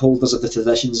chief upholders of the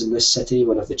traditions in this city,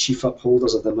 one of the chief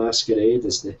upholders of the masquerade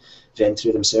as the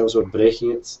Ventru themselves were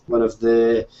breaking it, one of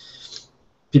the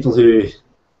people who,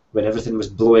 when everything was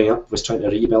blowing up, was trying to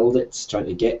rebuild it, trying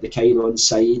to get the Kain on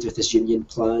side with his union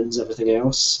plans, everything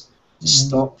else, to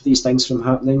stop these things from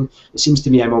happening. It seems to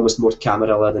me I'm almost more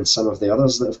Camarilla than some of the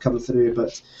others that have come through,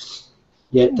 but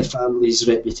yet the family's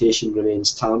reputation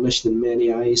remains tarnished in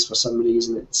many eyes for some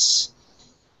reason. It's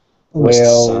almost sad.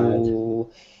 Well,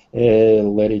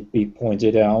 Let it be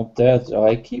pointed out that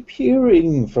I keep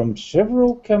hearing from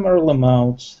several Camarilla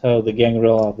mounts how the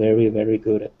Gangrel are very, very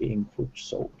good at being foot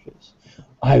soldiers.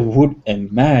 I would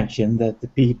imagine that the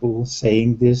people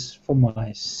saying this for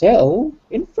myself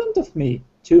in front of me,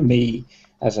 to me,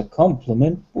 as a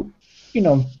compliment, would,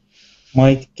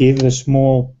 might give a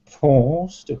small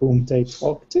pause to whom they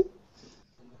talk to.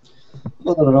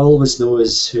 Well, there are always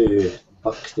those who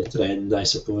buck the trend, I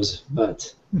suppose,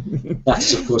 but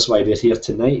that's of course why we're here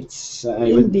tonight. I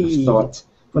wouldn't have Indeed. thought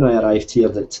when I arrived here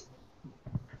that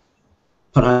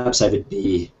perhaps I would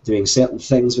be doing certain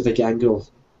things with the Gangrel,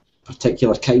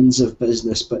 particular kinds of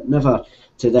business, but never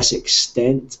to this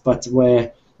extent. But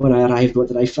when I arrived, what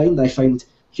did I find? I found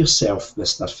yourself,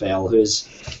 Mr. Fell, who's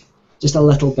just a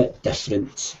little bit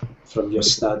different from your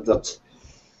standard.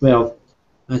 Well,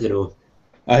 I don't know.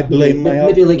 I blame my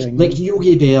Maybe upbringing. like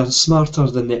Yogi Bear, smarter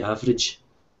than the average.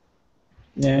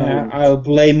 Yeah, I'll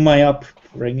blame my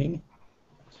upbringing.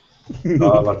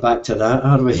 Oh, we're back to that,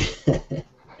 are we?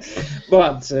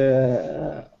 But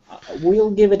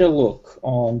we'll give it a look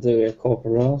on the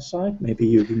corporal side. Maybe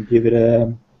you can give it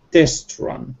a test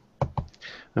run.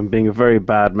 I'm being a very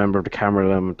bad member of the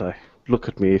Camarilla. Look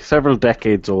at me, several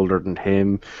decades older than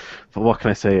him. But what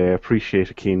can I say? I appreciate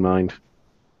a keen mind.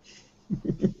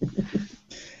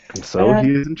 And so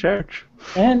he is in charge.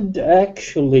 And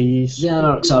actually, The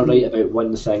Anarchs are right about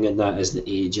one thing, and that is that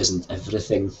age isn't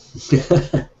everything.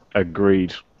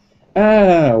 Agreed.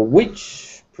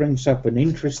 which brings up an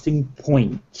interesting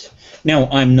point. Now,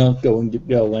 I'm not going to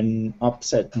go and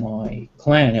upset my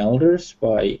clan elders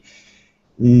by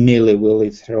nilly-willy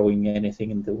throwing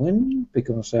anything in the wind,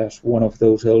 because as one of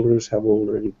those elders have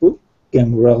already put,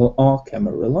 Gangrel are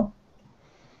Camarilla.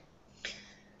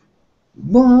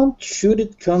 But should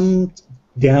it come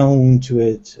down to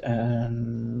it,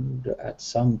 and at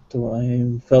some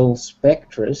time Fel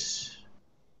Spectrus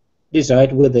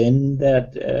decide within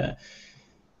that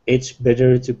it's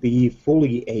better to be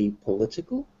fully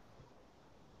apolitical,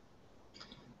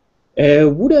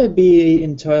 would I be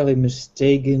entirely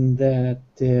mistaken that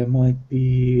there might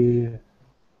be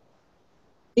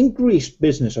increased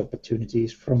business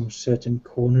opportunities from certain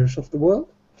corners of the world?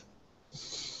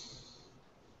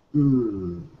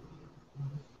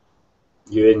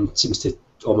 Ewan seems to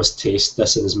almost taste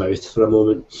this in his mouth for a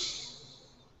moment.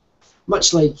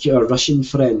 Much like your Russian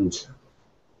friend,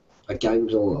 a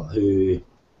Gangrel who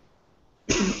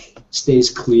stays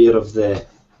clear of the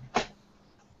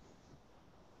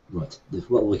what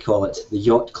will we call it? The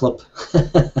yacht club.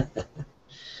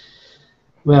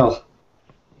 Well,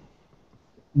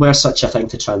 were such a thing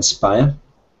to transpire,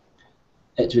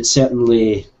 it would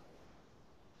certainly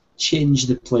change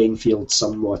the playing field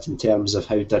somewhat in terms of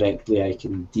how directly I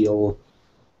can deal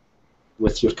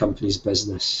with your company's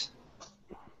business.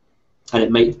 And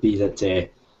it might be that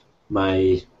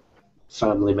my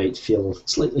family might feel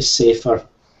slightly safer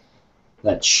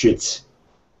that should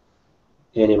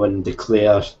anyone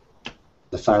declare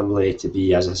the family to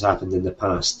be, as has happened in the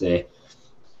past,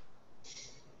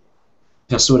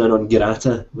 persona non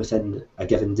grata within a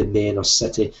given domain or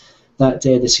city, that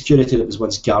the security that was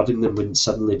once guarding them wouldn't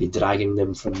suddenly be dragging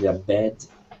them from their bed.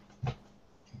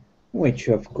 Which,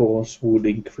 of course, would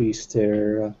increase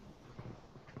their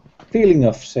feeling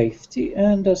of safety,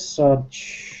 and as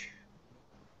such,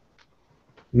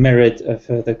 merit a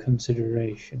further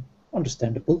consideration.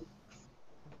 Understandable.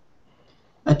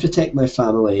 I protect my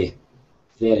family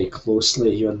very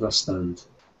closely, you understand,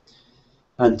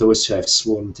 and those who have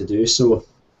sworn to do so,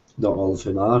 not all of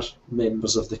whom are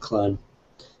members of the clan.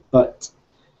 But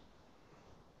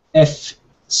if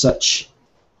such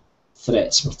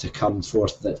threats were to come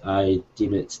forth that I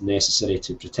deem it necessary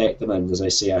to protect them, and as I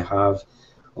say, I have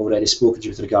already spoken to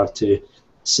you with regard to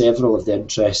several of the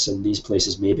interests in these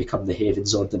places may become the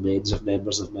havens or domains of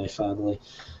members of my family,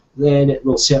 then it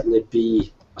will certainly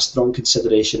be a strong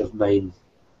consideration of mine,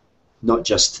 not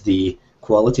just the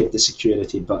quality of the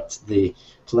security, but the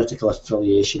political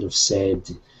affiliation of said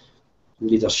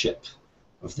leadership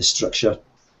of the structure,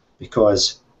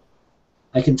 because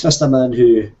I can trust a man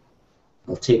who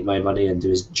will take my money and do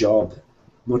his job.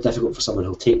 More difficult for someone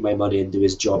who'll take my money and do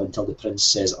his job until the prince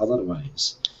says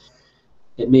otherwise.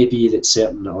 It may be that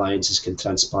certain alliances can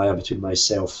transpire between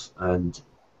myself and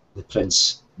the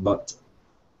prince, but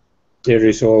There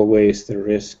is always the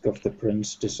risk of the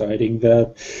prince deciding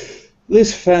that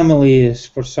this family is,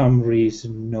 for some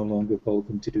reason, no longer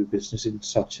welcome to do business in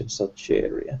such and such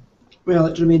area. well,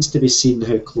 it remains to be seen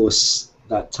how close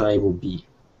that tie will be.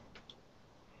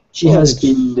 She Well, has it's-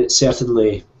 been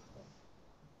certainly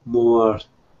more,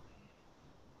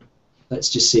 let's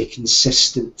just say,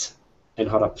 consistent in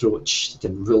her approach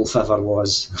than Rolf ever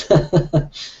was.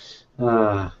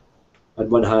 On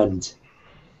one hand,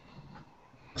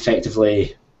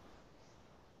 effectively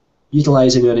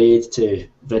utilising her aid to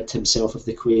rid himself of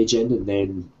the Quaijin, and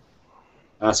then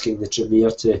asking the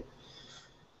Tremere to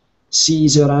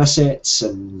seize our assets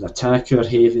and attack our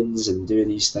havens and do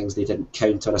these things they didn't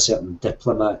count on, a certain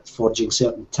diplomat forging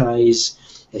certain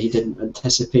ties that he didn't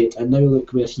anticipate, and now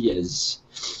look where he is.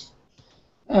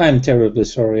 I'm terribly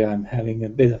sorry I'm having a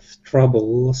bit of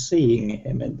trouble seeing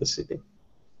him in the city.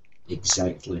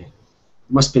 Exactly.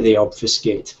 Must be the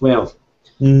obfuscate. Well,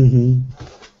 Mm-hmm.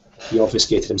 he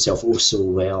obfuscated himself oh so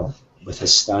well with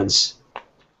his stance.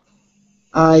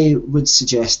 I would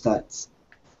suggest that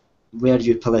were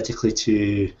you politically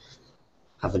to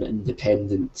have an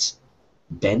independent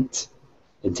bent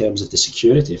in terms of the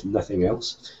security, if nothing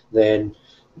else, then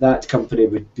that company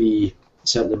would be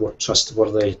certainly more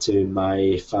trustworthy to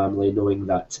my family, knowing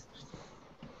that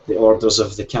the orders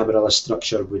of the Camarilla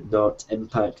structure would not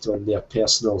impact on their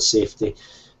personal safety,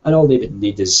 and all they would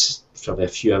need is probably a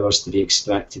few hours to be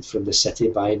extracted from the city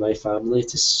by my family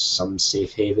to some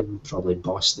safe haven, probably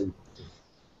Boston.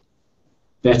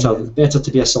 Better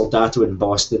to be a soldato in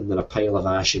Boston than a pile of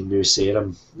ash in New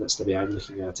Salem. That's the way I'm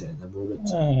looking at it at the moment.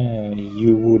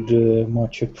 You would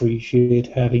much appreciate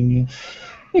having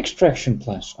extraction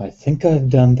plans. I think I've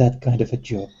done that kind of a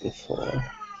job before.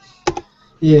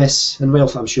 Yes, and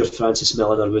well, I'm sure Francis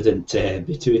Milliner wouldn't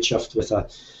be too chuffed with a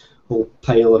whole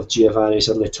pile of Giovanni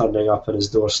suddenly turning up on his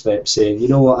doorstep saying, you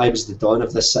know what, I was the Don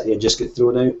of this city and just got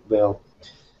thrown out. Well,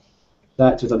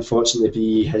 that would unfortunately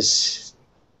be his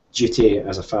duty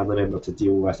as a family member to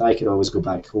deal with. I can always go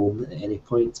back home at any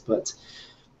point, but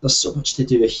there's so much to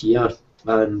do here,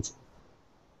 and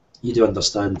you do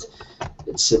understand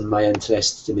it's in my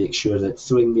interest to make sure that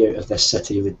throwing me out of this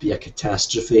city would be a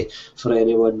catastrophe for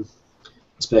anyone,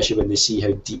 especially when they see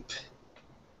how deep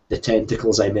the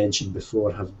tentacles I mentioned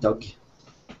before have dug.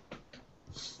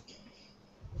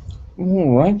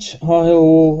 All right,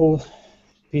 I'll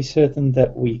be certain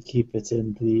that we keep it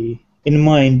in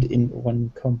mind when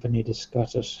company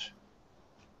discusses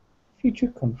future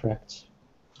contracts.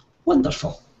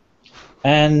 Wonderful.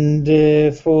 And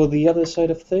for the other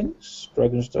side of things,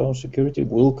 Dragonstone Security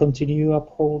will continue to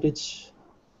uphold its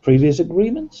previous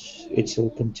agreements. It will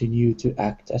continue to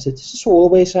act as it has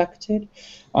always acted.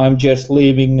 I'm just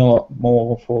leaving a lot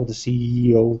more for the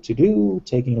CEO to do,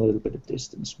 taking a little bit of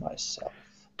distance myself.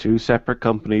 Two separate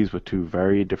companies with two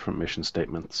very different mission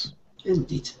statements.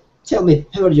 Indeed. Tell me,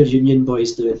 how are your union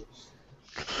boys doing?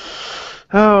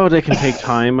 Oh, they can take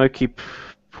time. I keep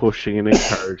pushing and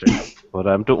encouraging, but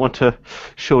don't want to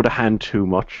show the hand too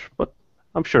much, but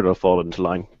I'm sure they'll fall into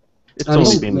line. It's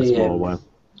only been a small while.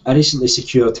 I recently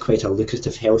secured quite a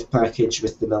lucrative health package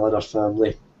with the Milliner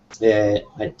family.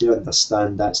 I do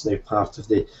understand that's now part of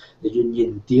the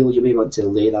union deal. You may want to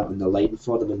lay that on the line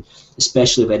for them, and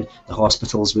especially when the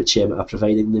hospitals which are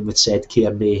providing them with said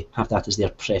care may have that as their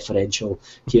preferential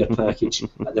care package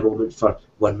at the moment for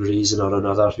one reason or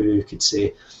another. Who could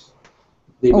say?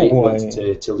 They might want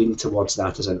to lean towards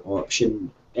that as an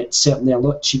option. It's certainly a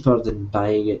lot cheaper than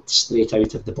buying it straight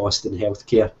out of the Boston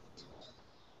healthcare.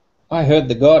 I heard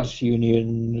the Guards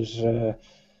Union's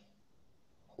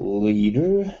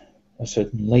leader, a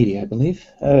certain lady, I believe,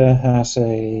 has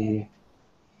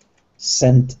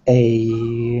sent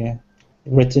a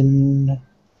written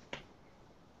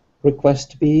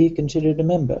request to be considered a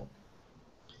member.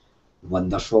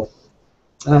 Wonderful.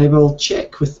 I will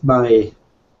check with my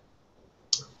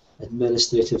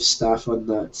administrative staff on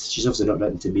that. She's obviously not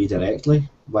written to me directly.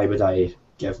 Why would I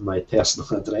give my personal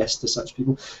address to such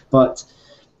people? But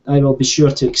I will be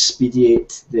sure to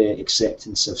expedite the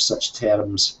acceptance of such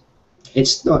terms.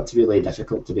 It's not really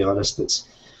difficult, to be honest. It's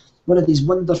one of these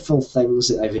wonderful things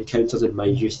that I've encountered in my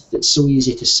youth that's so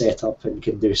easy to set up and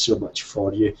can do so much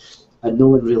for you, and no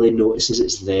one really notices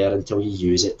it's there until you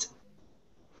use it.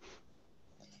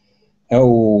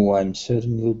 Oh, I'm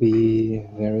certain it'll be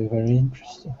very, very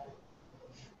interesting.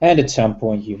 And at some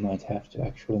point you might have to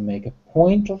actually make a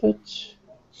point of it,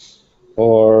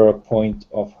 or a point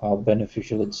of how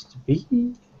beneficial it's to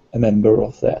be a member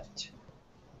of that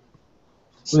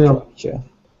structure.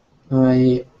 Well,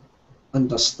 I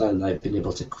understand I've been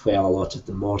able to quell a lot of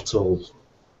the mortal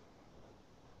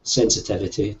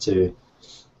sensitivity to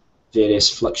various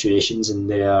fluctuations in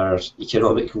their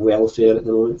economic welfare at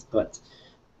the moment, but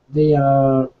they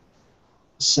are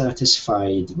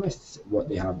satisfied with what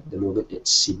they have at the moment, it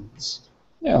seems.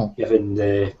 Yeah. Given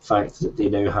the fact that they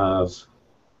now have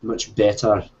much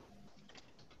better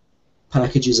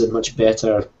packages and much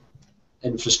better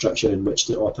infrastructure in which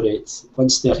to operate.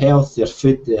 Once their health, their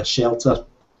food, their shelter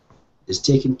is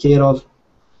taken care of.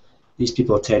 These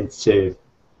people tend to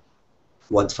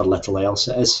want for little else.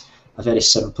 It is a very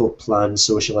simple plan,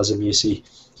 socialism, you see,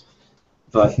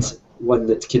 but one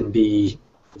that can be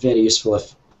very useful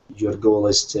if your goal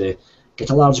is to get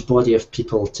a large body of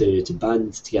people to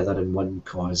band together in one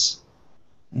cause.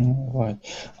 Right.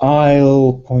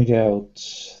 I'll point out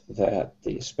that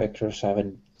the Spectres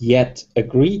haven't yet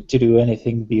agreed to do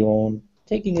anything beyond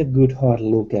taking a good hard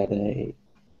look at a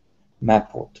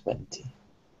map or 20.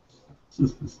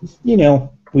 You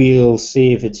know, we'll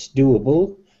see if it's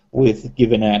doable with a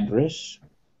given address.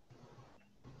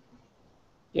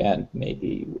 And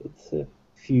maybe with a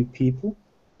few people.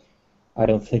 I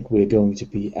don't think we're going to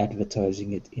be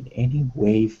advertising it in any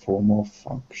way, form, or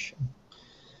function.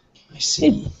 I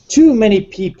see. Too many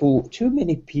people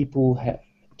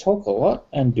talk a lot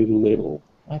and do little.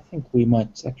 I think we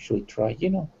might actually try,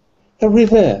 the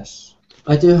reverse.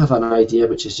 I do have an idea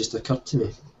which has just occurred to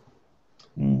me.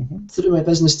 Mm-hmm. Through my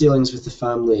business dealings with the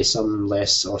family, some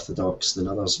less orthodox than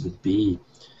others would be,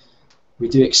 we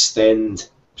do extend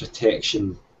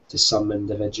protection to some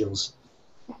individuals,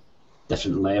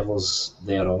 different levels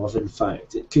thereof. In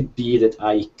fact, it could be that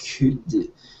I could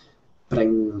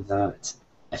bring that,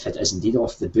 if it is indeed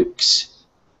off the books,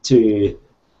 to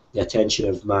the attention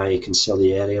of my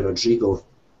consigliere Rodrigo,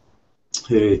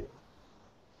 who,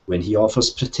 when he offers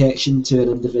protection to an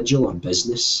individual or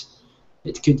business,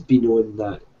 it could be known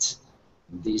that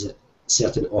these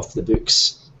certain off the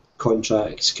books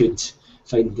contracts could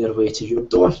find their way to your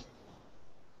door.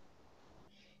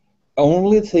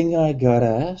 Only thing I gotta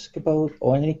ask about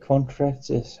any contracts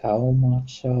is how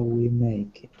much are we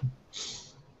making?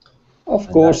 Of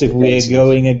course, if we're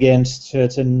going against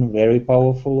certain very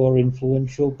powerful or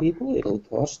influential people, it'll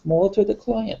cost more to the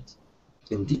client.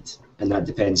 Indeed, and that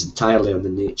depends entirely on the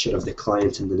nature of the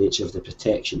client and the nature of the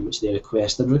protection which they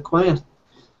request and require.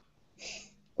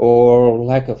 Or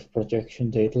lack of protection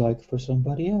they'd like for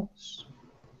somebody else.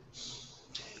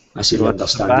 I see we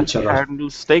understand each other. Cardinal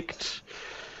staked.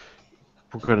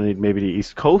 We're going to need maybe the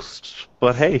East Coast,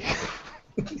 but hey,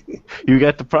 you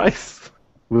get the price.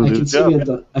 We'll do the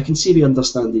job. I can see we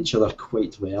understand each other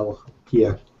quite well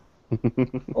here.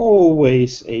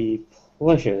 Always a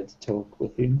pleasure to talk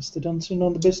with you, Mr. Dunson,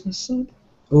 on the business side.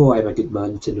 Oh, I'm a good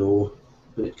man to know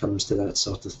when it comes to that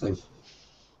sort of thing.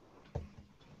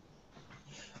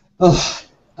 Oh,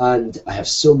 and I have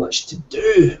so much to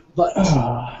do, but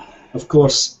of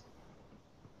course,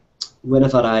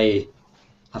 whenever I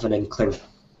have an inkling,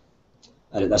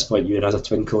 and at this point Ewan has a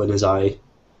twinkle in his eye,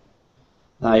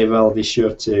 I will be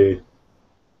sure to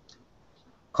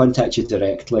contact you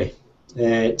directly.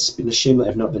 It's been a shame that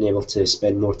I've not been able to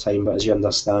spend more time, but as you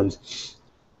understand,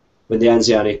 when the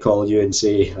Anziani call you and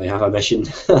say, I have a mission,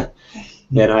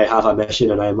 then I have a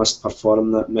mission and I must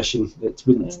perform that mission. It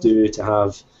wouldn't do to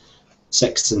have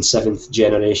 6th and 7th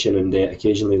generation and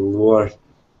occasionally lower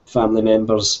family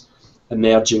members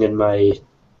emerging in my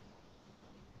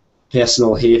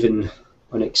personal haven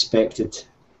unexpected.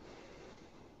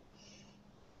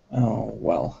 Oh,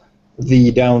 well,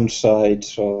 the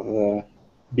downsides of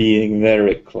being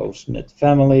very close-knit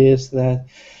family is that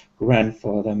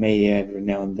grandfather may every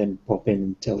now and then pop in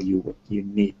and tell you what you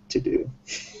need to do.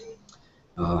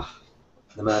 The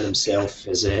man himself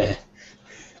is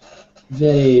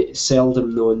very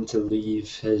seldom known to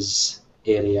leave his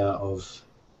area of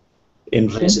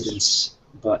residence,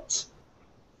 but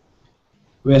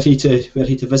were he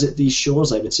to visit these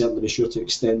shores, I would certainly be sure to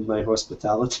extend my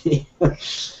hospitality,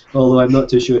 although I'm not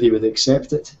too sure he would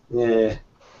accept it.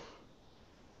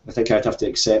 I think I'd have to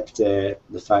accept the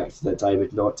fact that I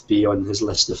would not be on his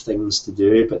list of things to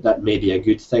do, but that may be a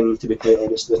good thing, to be quite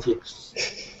honest with you.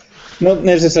 Not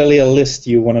necessarily a list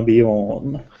you want to be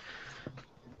on.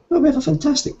 Well, we have a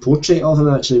fantastic portrait of him,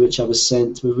 actually, which I was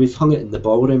sent. We've hung it in the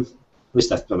ballroom. At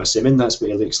least I'm assuming that's what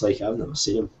he looks like. I've never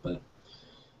seen him, but,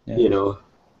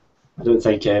 I don't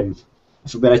think,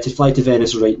 if I were to fly to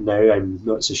Venice right now, I'm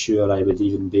not so sure I would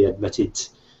even be admitted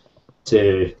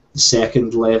to the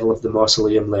second level of the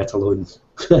mausoleum, let alone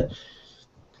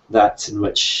that in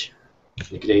which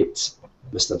the great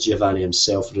Mr. Giovanni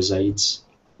himself resides.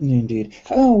 Indeed.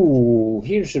 Oh,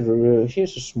 here's a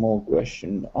small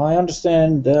question. I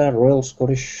understand the Royal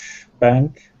Scottish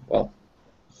Bank, well,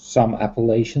 some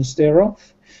appellations thereof,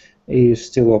 is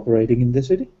still operating in the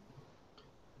city?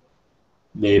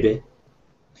 Maybe.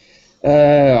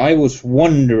 I was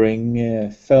wondering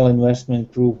if Fell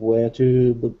Investment Group were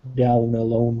to put down a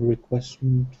loan request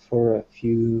for a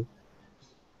few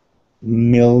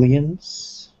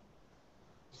millions.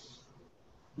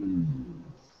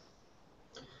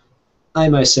 I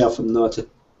myself am not a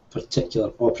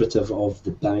particular operative of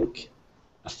the bank,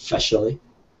 officially.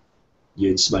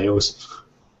 Ewan smiles.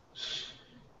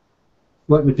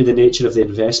 What would be the nature of the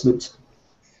investment?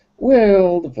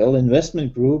 Well, the Fell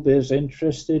Investment Group is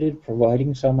interested in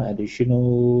providing some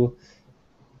additional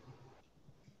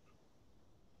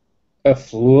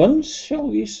affluence, shall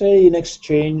we say, in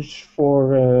exchange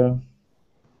for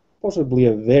possibly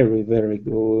a very, very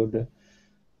good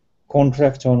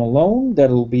contract on a loan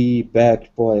that'll be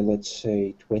backed by, let's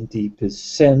say,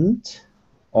 20%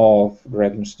 of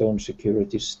Dragonstone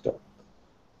Securities stock.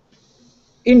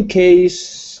 In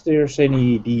case there's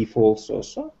any defaults or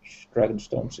such,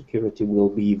 Dragonstone Security will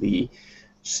be the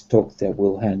stock that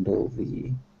will handle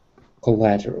the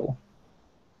collateral.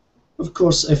 Of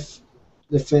course, if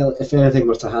anything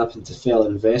were to happen to Fell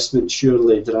Investment,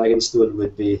 surely Dragonstone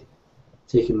would be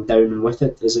taken down with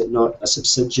it. Is it not a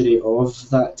subsidiary of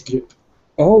that group?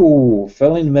 Oh,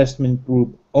 Fell Investment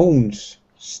Group owns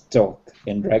stock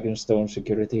in Dragonstone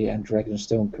Security and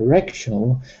Dragonstone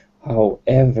Correctional.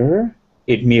 However,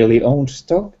 it merely owns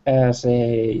stock as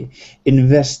a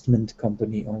investment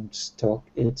company owns stock.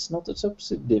 It's not a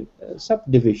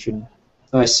subdivision.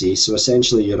 I see. So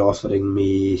essentially you're offering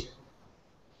me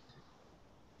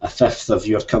a fifth of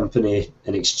your company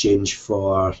in exchange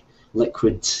for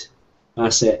liquid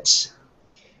assets.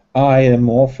 I am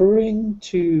offering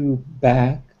to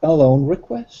back a loan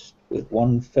request with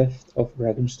 1/5 of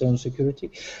Dragonstone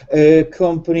Security, a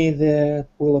company that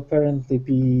will apparently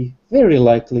be very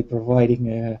likely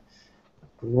providing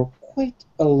quite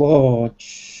a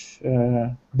large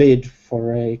bid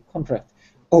for a contract.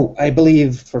 Oh, I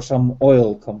believe for some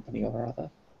oil company or other.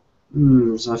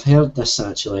 So I've heard this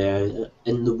actually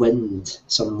in the wind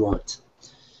somewhat.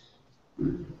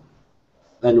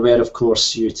 And were of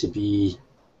course you to be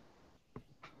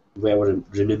well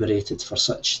remunerated for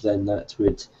such, then that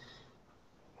would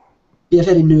be a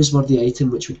very newsworthy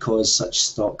item which would cause such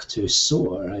stock to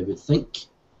soar, I would think.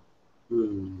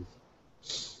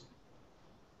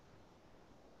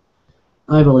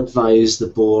 I will advise the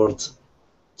board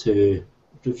to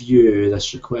review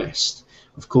this request.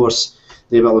 Of course,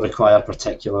 they will require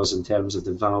particulars in terms of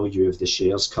the value of the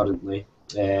shares currently.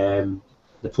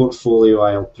 The portfolio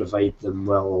I'll provide them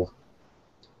will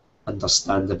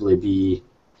understandably be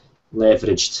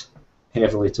leveraged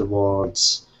heavily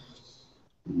towards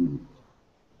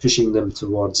pushing them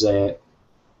towards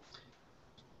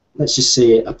let's just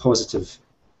say a positive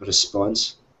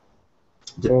response,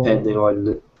 depending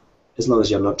on, as long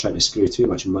as you're not trying to screw too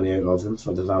much money out of them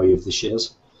for the value of the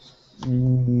shares.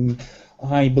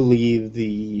 I believe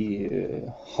the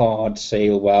hard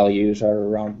sale values are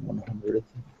around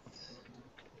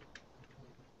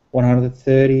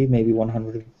 130, maybe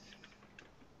 100.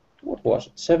 What was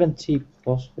it? 70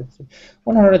 plus 50,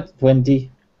 120,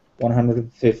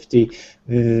 150.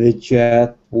 The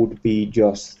jet would be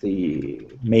just the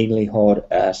mainly hard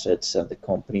assets and the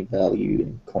company value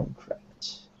in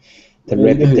contracts. The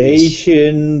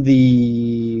reputation,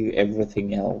 the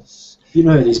everything else. You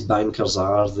know how these bankers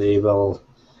are. They will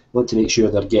want to make sure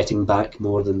they're getting back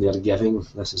more than they're giving.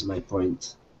 This is my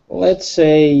point. Let's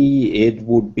say it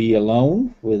would be a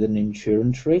loan with an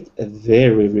insurance rate, a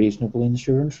very reasonable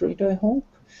insurance rate, I hope,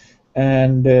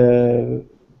 and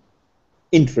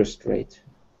interest rate.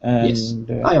 And, yes,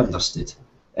 I understood.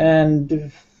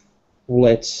 And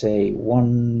let's say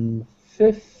 1/5.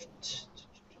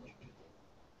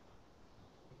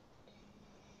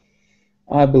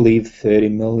 I believe 30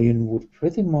 million would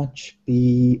pretty much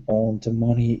be on the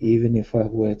money, even if I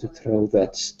were to throw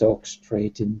that stock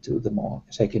straight into the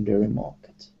secondary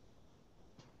market.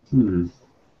 And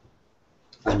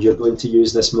you're going to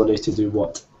use this money to do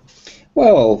what?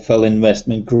 Well, Fell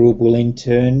Investment Group will in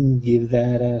turn give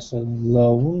that as a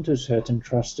loan to a certain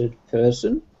trusted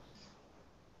person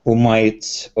who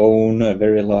might own a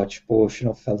very large portion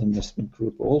of Fell Investment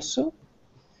Group also,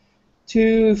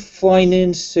 to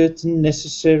finance certain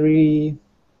necessary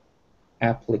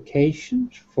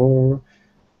applications for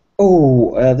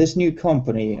this new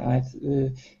company.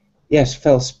 Yes,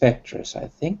 Fell Spectrus, I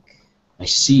think. I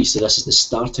see. So this is the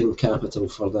starting capital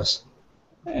for this.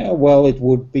 Well, it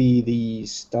would be the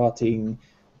starting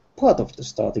part of the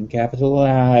starting capital.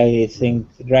 I think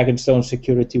Dragonstone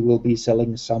Security will be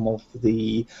selling some of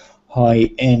the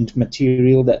high-end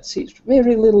material that sees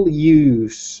very little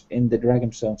use in the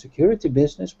Dragonstone Security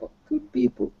business, but could be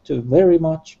put to very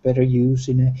much better use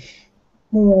in a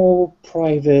more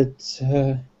private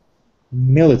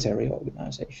military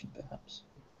organization, perhaps.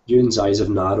 Ewan's eyes have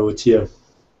narrowed here.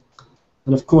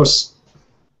 And of course,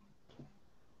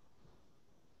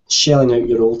 shelling out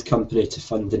your old company to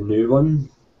fund a new one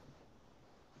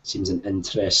seems an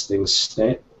interesting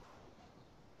step.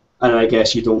 And I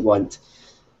guess you don't want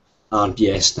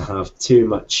RBS to have too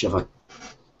much of a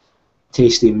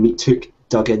tasty meat hook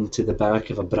dug into the back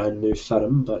of a brand new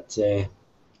firm, but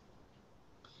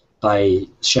by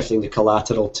shifting the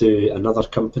collateral to another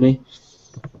company.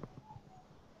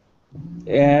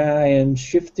 I am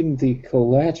shifting the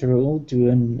collateral to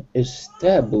an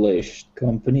established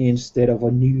company instead of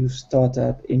a new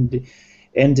startup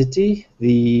entity.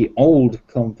 The old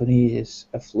company is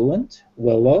affluent,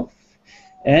 well off,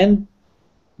 and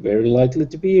very likely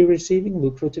to be receiving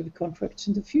lucrative contracts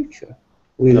in the future.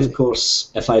 And of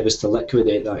course, if I was to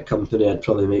liquidate that company, I'd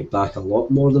probably make back a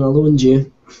lot more than I loaned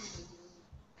you.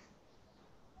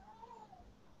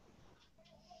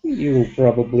 You'll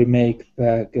probably make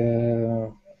back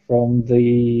from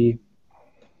the...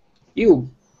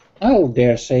 I'll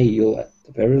dare say you'll at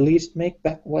the very least make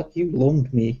back what you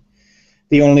loaned me.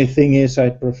 The only thing is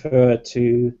I'd prefer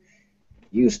to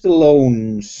use the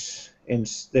loans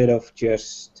instead of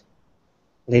just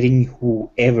letting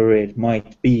whoever it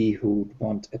might be who'd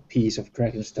want a piece of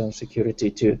Dragonstone security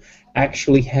to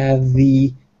actually have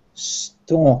the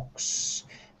stocks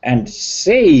and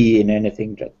say in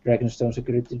anything that Dragonstone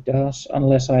Security does,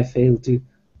 unless I fail to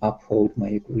uphold my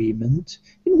agreement,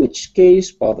 in which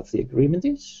case part of the agreement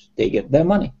is they get their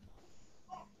money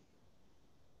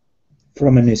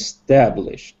from an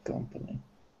established company.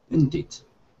 Indeed.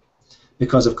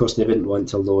 Because, of course, they wouldn't want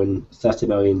to loan 30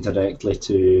 million directly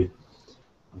to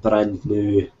a brand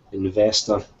new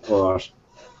investor or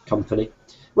company.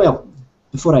 Well,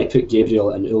 before I put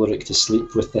Gabriel and Ulrich to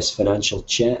sleep with this financial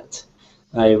chat,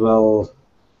 I will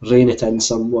rein it in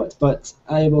somewhat, but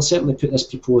I will certainly put this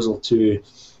proposal to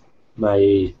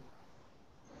my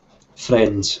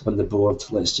friends on the board,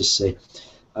 let's just say,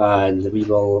 and we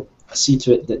will see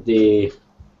to it that they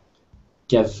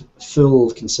give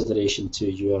full consideration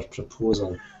to your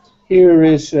proposal. Here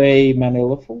is a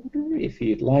manila folder if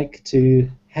you'd like to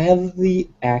have the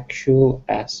actual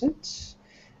assets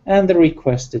and the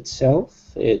request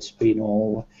itself. It's been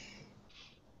all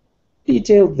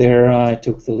detailed there. I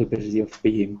took the liberty of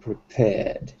being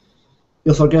prepared.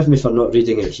 You'll forgive me for not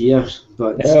reading it here,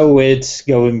 but... Oh, it's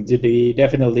going to be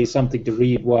definitely something to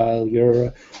read while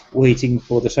you're waiting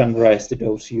for the sunrise to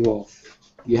dose you off.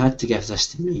 You had to give this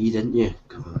to me, didn't you?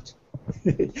 God.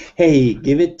 Hey,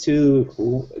 give it to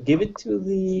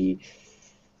the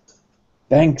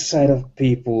bank side of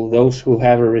people, those who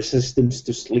have a resistance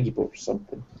to sleep or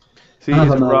something. See,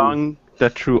 is it wrong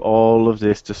that through all of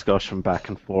this discussion back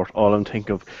and forth, all I'm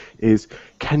thinking of is,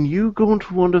 can you go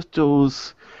into one of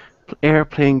those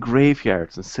airplane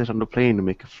graveyards and sit on the plane and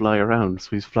make it fly around so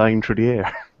he's flying through the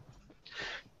air?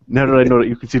 Now that I know that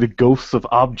you can see the ghosts of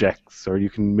objects, or you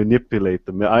can manipulate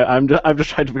them, I'm just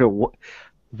trying to figure out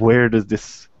where does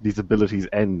these abilities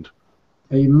end.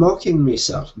 Are you mocking me,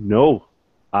 sir? No,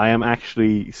 I am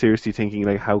actually seriously thinking,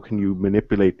 like, how can you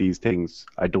manipulate these things?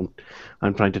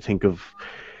 I'm trying to think of...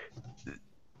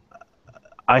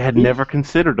 I had never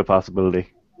considered the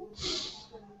possibility.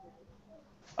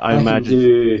 I imagine... can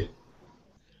do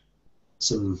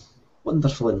some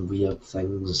wonderful and weird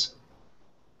things,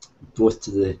 both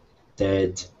to the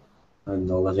dead and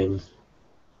the living.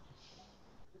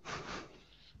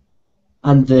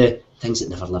 And the things that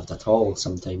never lived at all,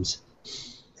 sometimes.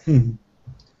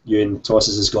 Ewan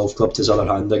tosses his golf club to his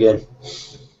other hand again.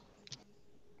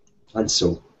 And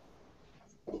so.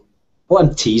 Oh,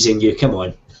 I'm teasing you, come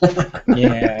on.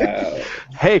 Yeah.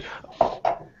 Hey,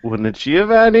 wouldn't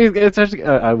Giovanni get such...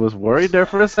 I was worried there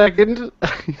for a second.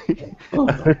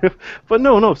 But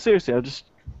no, seriously, I just...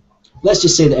 Let's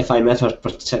just say that if I'm ever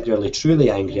particularly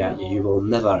truly angry at you, you will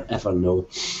never ever know.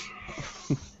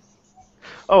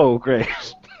 Oh, great.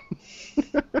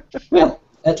 Well,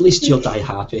 at least you'll die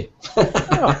happy.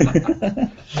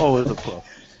 Always a plus.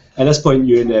 At this point,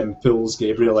 Ewan pulls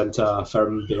Gabriel into a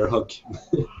firm bear hug,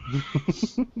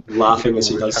 laughing as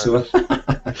he does so.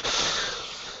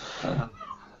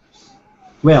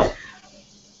 Well,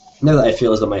 now that I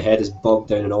feel as though my head is bogged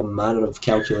down in all manner of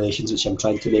calculations which I'm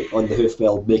trying to make on the hoof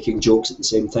while making jokes at the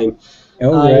same time.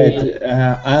 Alright,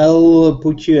 I'll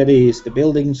put you at ease. The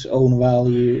building's own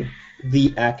value,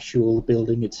 the actual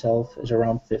building itself, is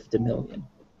around 50 million.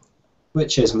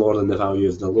 Which is more than the value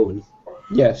of the loan.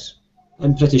 Yes.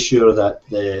 I'm pretty sure that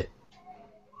the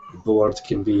board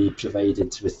can be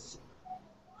provided with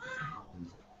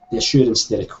the assurance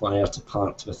they require to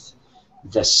part with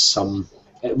this sum.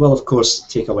 It will, of course,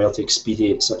 take a while to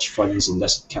expedite such funds in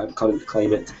this current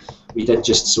climate. We did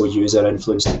just so use our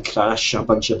influence to crash a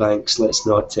bunch of banks. Let's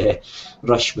not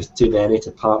rush with too many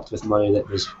to part with money that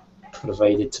was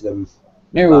provided to them.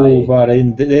 No, but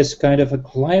in this kind of a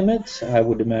climate, I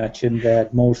would imagine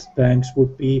that most banks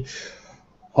would be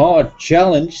hard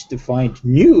challenge to find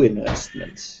new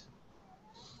investments.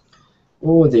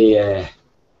 Oh, they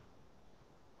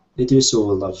do so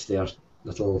love their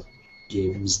little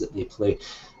games that they play.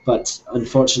 But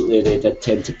unfortunately, they did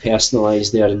tend to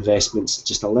personalise their investments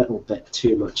just a little bit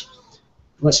too much.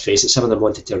 Let's face it, some of them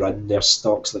wanted to run their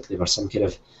stocks like they were some kind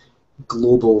of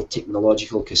global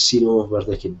technological casino where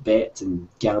they could bet and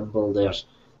gamble their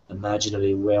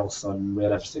imaginary wealth on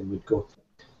where everything would go.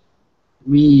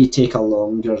 We take a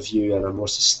longer view and a more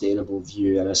sustainable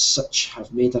view, and as such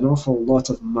have made an awful lot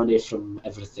of money from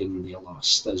everything they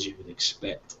lost, as you would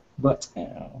expect. But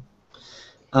Yeah.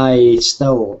 I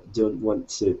still don't want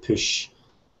to push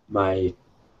my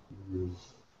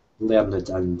learned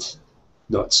and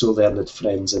not so learned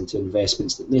friends into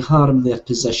investments that may harm their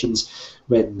positions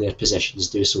when their positions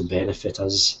do so benefit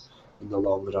us in the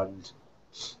long run.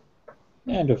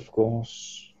 And of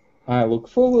course, I look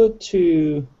forward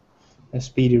to a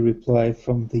speedy reply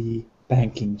from the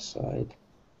banking side.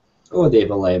 Oh, they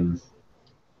will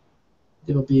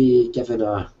be given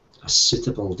a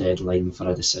suitable deadline for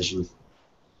a decision.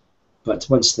 But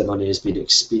once the money has been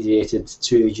expedited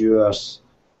to your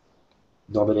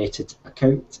nominated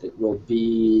account, it will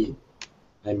be,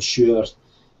 I'm sure,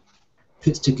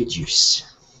 put to good use.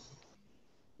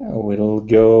 Oh, it'll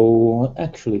go.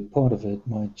 Actually, part of it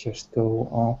might just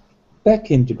go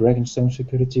back into Dragonstone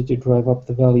Security to drive up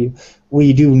the value.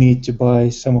 We do need to buy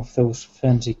some of those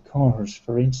fancy cars,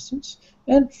 for instance.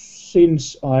 And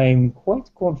since I'm quite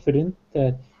confident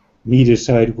that neither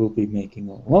side will be making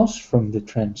a loss from the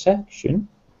transaction.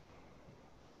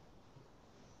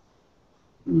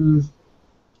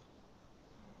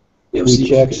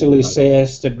 Which actually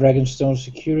says that Dragonstone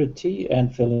Security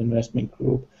and Fellow Investment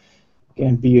Group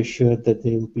can be assured that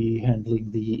they'll be handling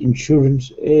the insurance,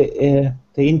 the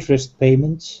interest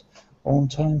payments on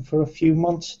time for a few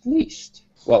months at least.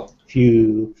 Well,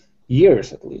 few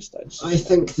years at least, I'd say. I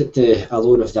think that a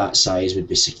loan of that size would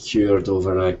be secured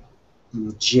over a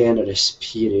generous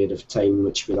period of time,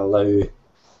 which would allow the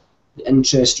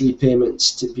interest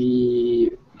repayments to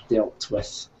be dealt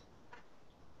with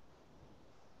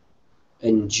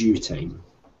in due time.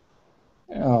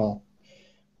 I'll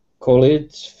call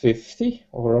it 50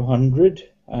 or 100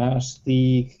 as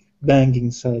the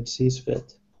banking side sees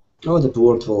fit. Oh, the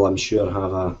board will, I'm sure,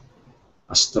 have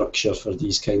a structure for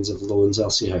these kinds of loans. I'll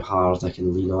see how hard I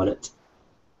can lean on it.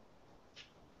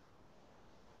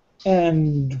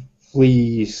 And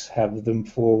please have them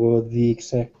forward the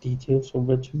exact details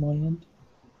over to my end.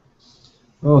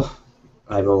 Oh,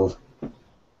 I will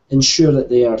ensure that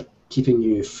they are keeping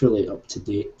you fully up to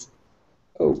date.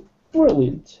 Oh,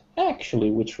 brilliant.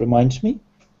 Actually, which reminds me,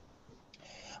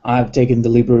 I've taken the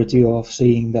liberty of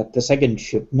seeing that the second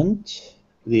shipment,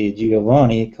 the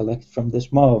Giovanni collect from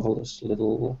this marvelous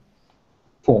little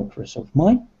fortress of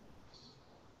mine,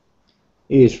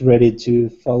 is ready to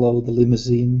follow the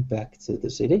limousine back to the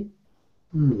city.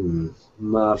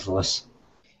 Marvellous.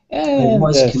 And I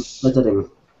was considering.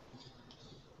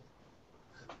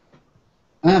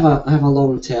 I have a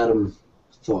long-term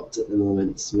thought at the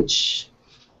moment, which,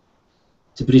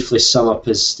 to briefly sum up,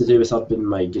 is to do with urban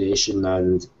migration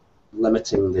and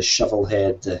limiting the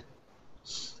shovelhead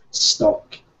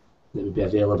stock that would be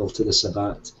available to the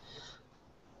Sabbat.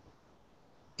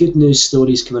 Good news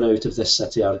stories coming out of this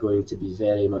city are going to be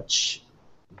very much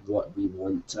what we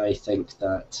want. I think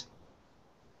that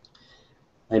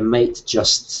I might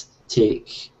just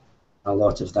take a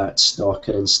lot of that stock,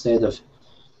 and instead of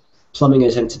plumbing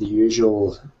it into the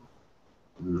usual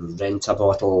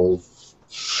rent-a-bottle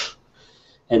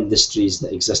industries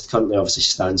that exist currently, obviously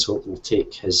Stanshope will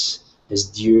take his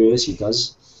due as he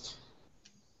does.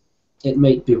 It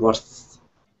might be worth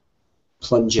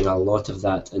plunging a lot of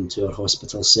that into our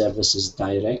hospital services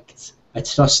direct. I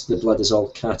trust the blood is all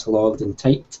catalogued and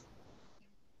typed.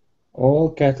 All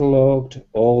catalogued,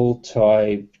 all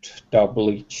typed,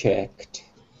 doubly checked.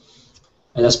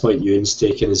 At this point, Ewan's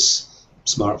taking his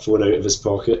smartphone out of his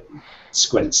pocket,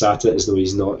 squints at it as though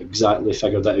he's not exactly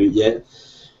figured that out yet,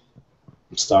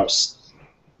 starts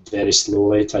very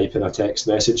slowly typing a text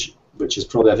message, which is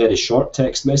probably a very short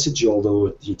text message,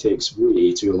 although he takes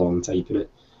way too long typing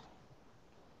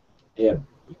it.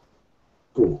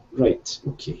 Oh, right,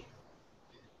 okay.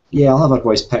 Yeah, I'll have our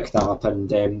boys pick that up,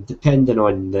 and depending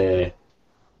on the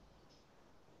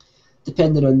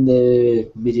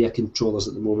media controllers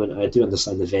at the moment, I do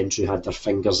understand the Ventry had their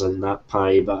fingers in that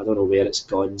pie, but I don't know where it's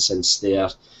gone since their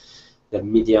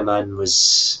media man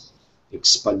was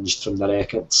expunged from the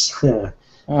records.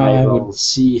 I will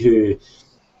see who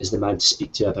is the man to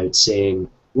speak to about saying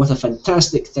what a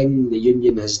fantastic thing the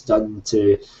union has done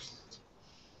to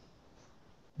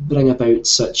bring about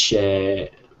such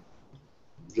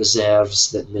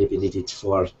reserves that may be needed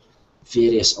for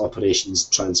various operations,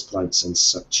 transplants and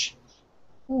such.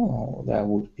 Oh, that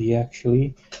would be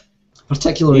actually...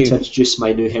 Particularly to introduce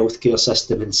my new healthcare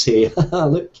system and say,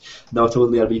 look, not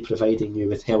only are we providing you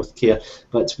with healthcare,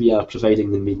 but we are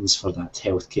providing the means for that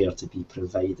healthcare to be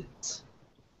provided.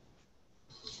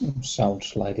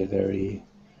 Sounds like a very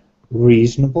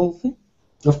reasonable thing.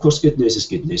 Of course, good news is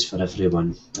good news for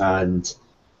everyone, and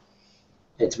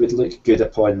it would look good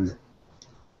upon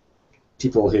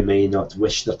people who may not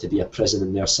wish there to be a prison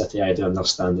in their city. I do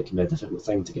understand it can be a difficult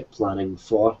thing to get planning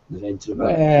for. They've entered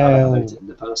about it in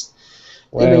the past.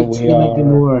 They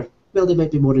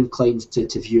might be more inclined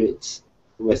to view it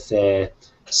with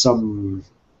some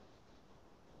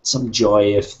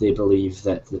joy if they believe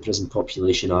that the prison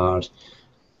population are,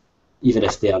 even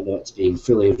if they are not being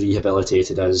fully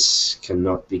rehabilitated, as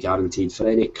cannot be guaranteed for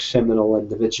any criminal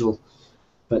individual,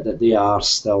 but that they are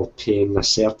still paying a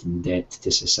certain debt to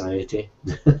society.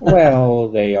 Well,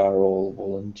 they are all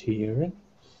volunteering.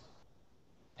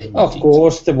 Indeed. Of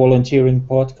course, the volunteering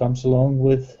part comes along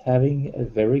with having a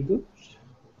very good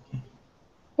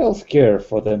healthcare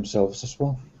for themselves as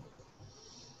well.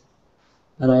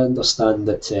 And I understand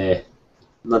that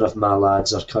none of my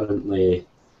lads are currently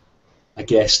a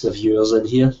guest of yours in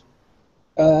here.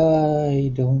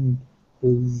 I don't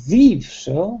believe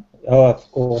so. Oh,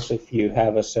 of course, if you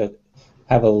have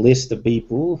a list of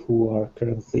people who are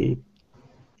currently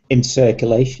in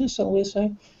circulation, shall we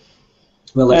say?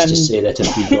 Well, let's just say that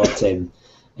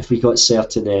if we got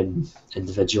certain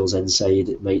individuals inside,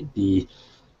 it might be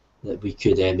that we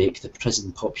could make the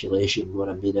prison population more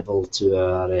amenable to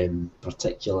our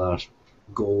particular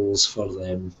goals for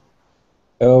them.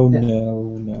 Oh,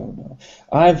 no.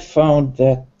 I've found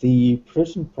that the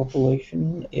prison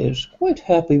population is quite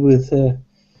happy with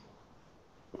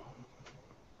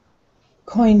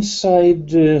kind-side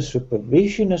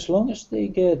supervision as long as they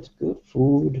get good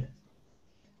food,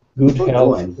 good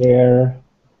health care.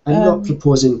 I'm not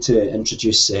proposing to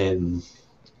introduce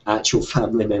actual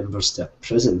family members to a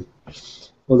prison.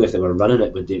 Only if they were running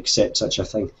it would they accept such a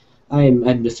thing. I'm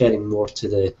referring more to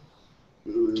the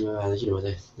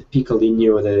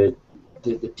Piccolino,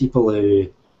 the people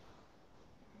who,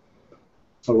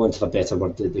 for want of a better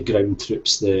word, the ground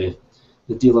troops, the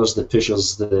dealers, the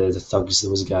pushers, the thugs,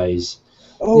 those guys.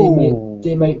 Oh.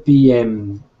 They might be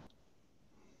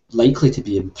likely to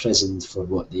be imprisoned for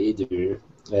what they do,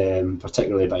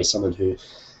 particularly by someone who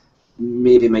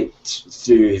maybe might,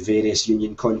 through various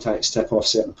union contacts, tip off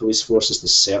certain police forces to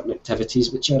certain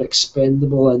activities which are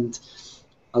expendable, and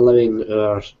allowing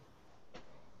our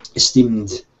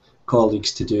esteemed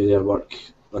colleagues to do their work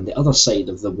on the other side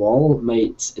of the wall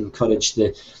might encourage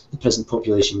the prison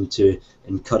population to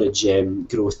encourage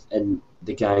growth in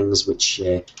the gangs which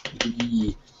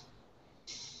we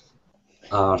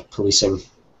are policing,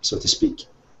 so to speak.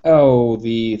 Oh,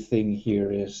 the thing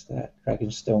here is that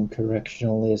Dragonstone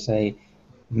Correctional is a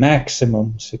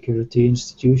maximum security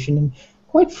institution, and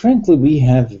quite frankly, we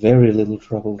have very little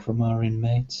trouble from our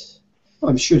inmates. Well,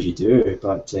 I'm sure you do,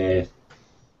 but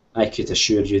I could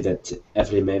assure you that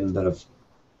every member of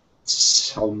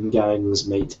some gangs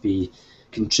might be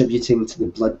contributing to the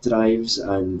blood drives,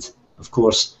 and of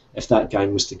course, if that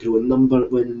gang was to grow in number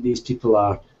when these people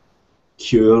are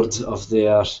cured of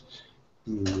their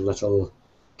little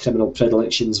criminal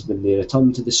predilections, when they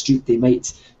return to the street, they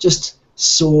might just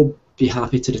so be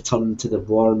happy to return to the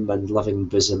warm and loving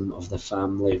bosom of the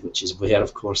family, which is where,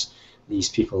 of course, these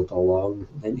people belong.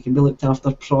 Then they can be looked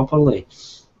after properly.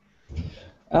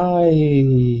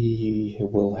 I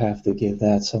will have to give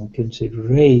that some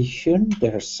consideration.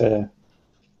 There's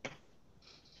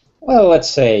well, let's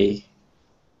say,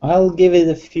 I'll give it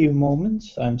a few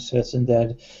moments. I'm certain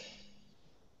that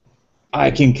I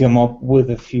can come up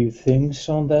with a few things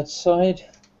on that side.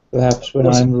 Perhaps when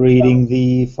I'm reading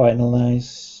the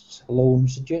finalized loan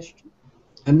suggestion.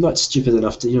 I'm not stupid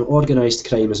enough to, organised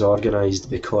crime is organised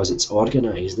because it's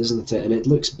organised, isn't it? And it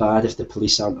looks bad if the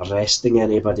police aren't arresting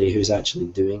anybody who's actually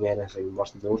doing anything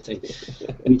worth noting.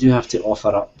 We do have to offer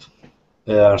up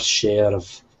our share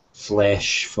of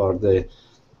flesh for the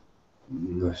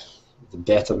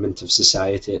betterment of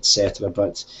society, etc.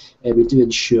 But we do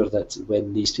ensure that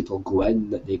when these people go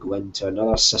in, that they go into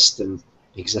another system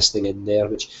existing in there,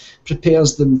 which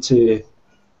prepares them to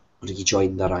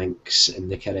rejoin the ranks in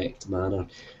the correct manner,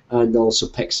 and also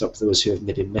picks up those who have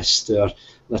maybe missed their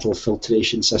little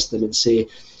filtration system and say,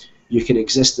 you can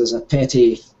exist as a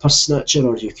petty purse snatcher,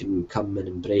 or you can come and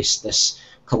embrace this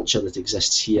culture that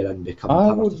exists here and become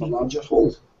part of a larger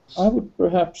whole. I would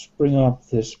perhaps bring up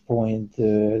this point.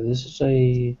 This is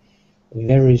a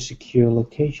very secure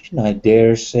location. I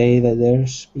dare say that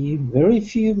there's been very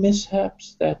few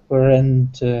mishaps that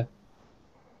weren't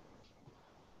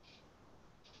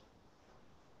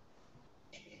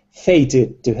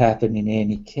fated to happen in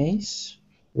any case.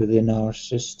 Within our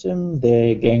system,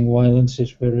 the gang violence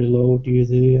is very low due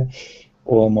to the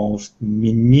almost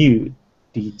minute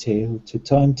detail to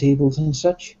timetables and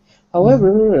such.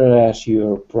 However, as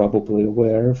you're probably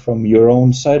aware from your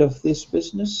own side of this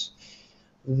business,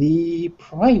 the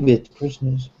private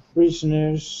prison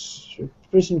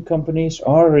companies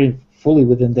are fully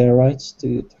within their rights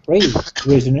to trade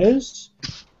prisoners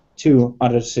to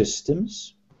other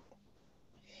systems.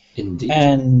 Indeed.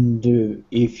 And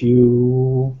if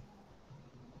you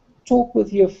talk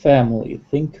with your family,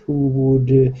 think who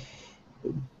would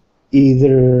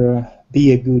either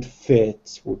be a good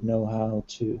fit, would know how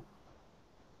to,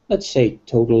 let's say,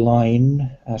 toe the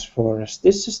line as far as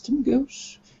this system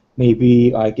goes.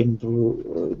 Maybe I can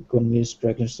convince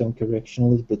Dragonstone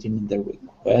Correctional to put in their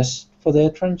request for their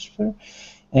transfer.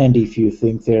 And if you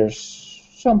think there's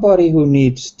somebody who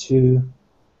needs to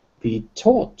be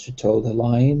taught to toe the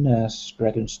line as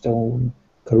Dragonstone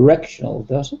Correctional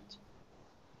does it,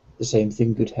 the same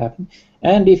thing could happen.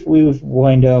 And if we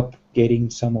wind up getting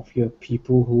some of your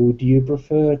people who do you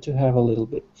prefer to have a little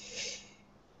bit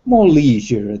more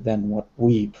leisure than what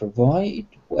we provide,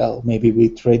 well, maybe we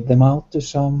trade them out to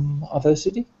some other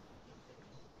city.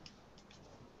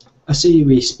 I see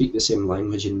we speak the same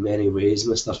language in many ways,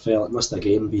 Mr. Fell. It must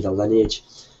again be the lineage.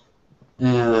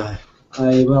 I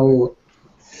will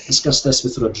discuss this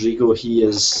with Rodrigo. He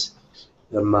is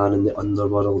your man in the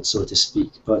underworld, so to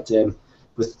speak. But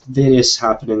with various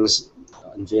happenings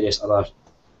and various other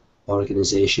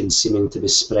organisations seeming to be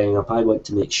springing up, I want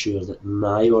to make sure that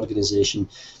my organisation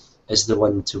is the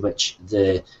one to which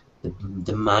the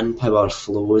manpower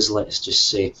flows, let's just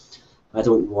say. I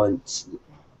don't want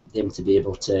them to be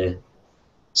able to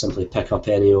simply pick up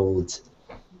any old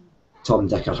Tom,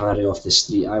 Dick or Harry off the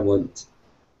street. I want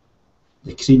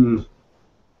the cream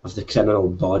of the criminal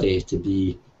body to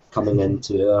be coming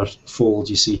into our fold,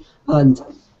 you see. And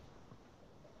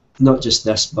not just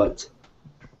this, but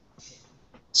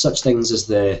such things as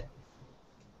the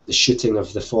shooting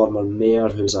of the former mayor,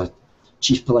 who's a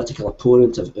chief political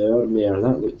opponent of our mayor.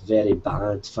 That looked very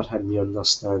bad for him, you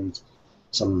understand.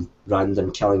 Some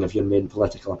random killing of your main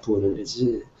political opponent.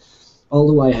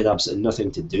 Although I had absolutely nothing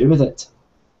to do with it,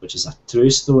 which is a true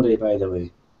story, by the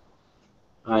way,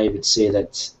 I would say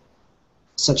that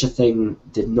such a thing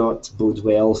did not bode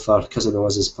well for Cousin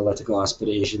Oz's political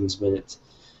aspirations when it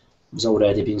was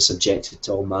already being subjected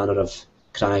to all manner of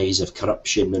cries of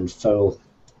corruption and foul.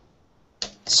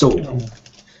 So,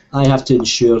 I have to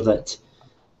ensure that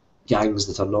gangs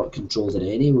that are not controlled in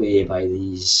any way by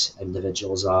these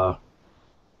individuals are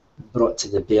brought to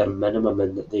the bare minimum,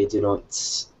 and that they do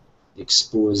not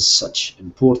expose such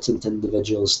important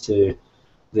individuals to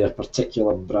their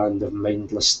particular brand of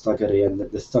mindless thuggery, and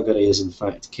that the thuggery is in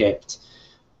fact kept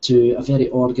to a very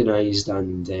organised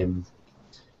and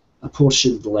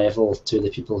apportioned level to the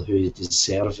people who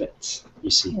deserve it, you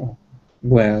see.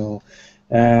 Well,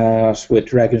 as with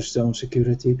Dragonstone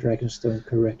Security, Dragonstone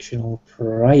Correctional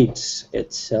prides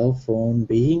itself on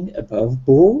being above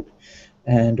board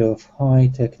and of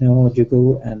high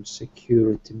technological and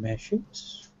security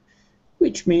measures,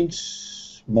 which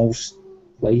means most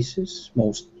places,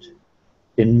 most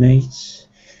inmates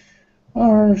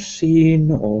are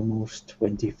seen almost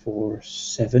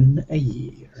 24/7 a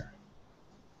year.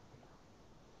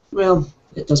 Well,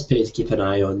 it does pay to keep an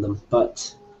eye on them,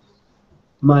 but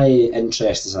my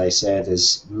interest, as I said,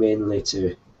 is mainly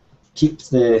to keep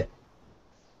the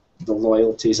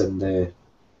loyalties and the,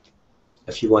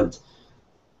 if you want,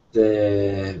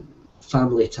 the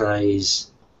family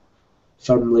ties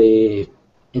firmly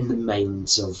in the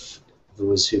minds of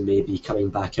those who may be coming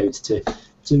back out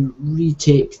to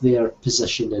retake their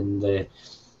position in the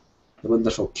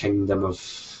wonderful kingdom of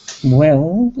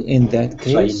Well, in that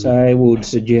case, crime. I would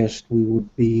suggest we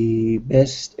would be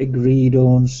best agreed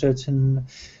on certain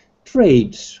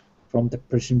trades from the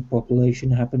prison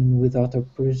population happening with other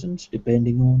prisons,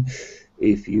 depending on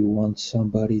if you want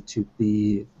somebody to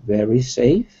be very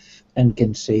safe and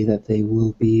can say that they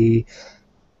will be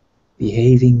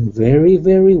behaving very,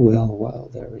 very well while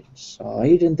they're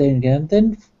inside, and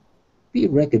then be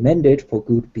recommended for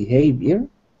good behavior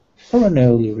for an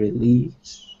early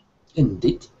release.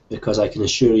 Indeed, because I can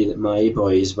assure you that my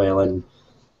boys, while in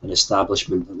an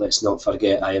establishment that, let's not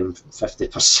forget, I am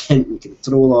 50% in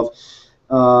control of,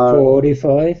 are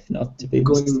 45, not to be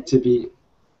going mistaken. to be...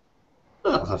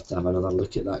 I'll have to have another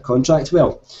look at that contract.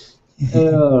 Well,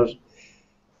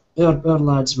 our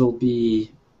lads will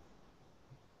be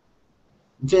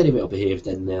very well behaved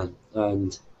in there,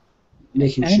 and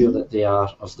making sure that they are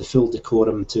of the full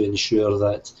decorum to ensure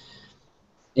that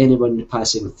anyone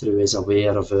passing through is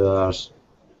aware of our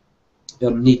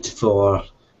need for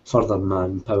further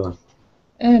manpower.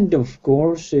 And of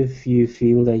course, if you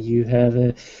feel that you have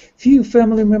a few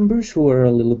family members who are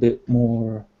a little bit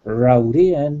more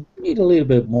rowdy and need a little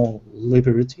bit more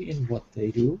liberty in what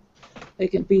they do, they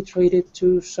can be traded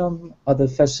to some other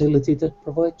facility that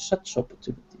provides such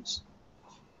opportunities.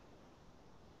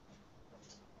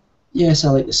 Yes, I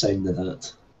like the sound of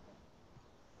that.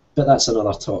 But that's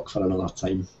another talk for another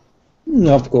time.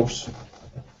 Of course.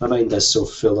 My mind is so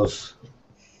full of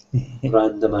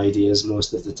random ideas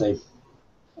most of the time.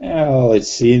 Well, it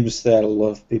seems that a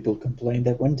lot of people complain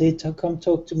that when they come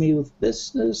talk to me with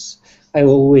business, I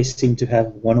always seem to have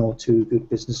one or two good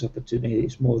business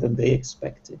opportunities more than they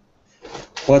expected.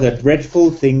 What a dreadful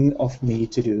thing of me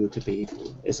to do to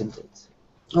people, isn't it?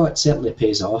 Oh, it certainly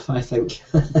pays off, I think.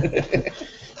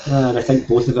 And I think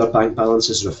both of our bank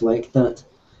balances reflect that.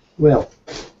 Well,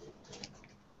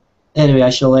 anyway, I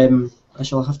shall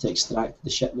have to extract the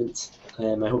shipment.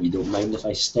 I hope you don't mind if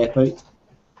I step out.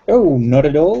 Oh, not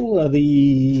at all.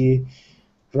 The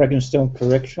Dragonstone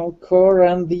Correctional Corps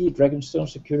and the Dragonstone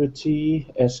Security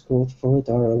Escort for it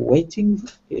are awaiting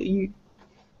you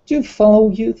to follow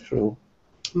you through.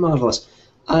 Marvellous.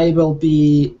 I will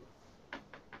be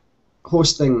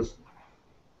hosting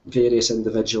various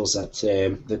individuals at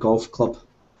the golf club,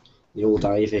 the Old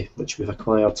Ivy, which we've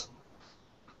acquired.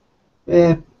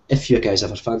 If you guys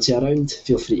ever fancy around,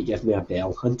 feel free to give me a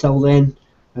bell. Until then,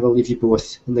 I will leave you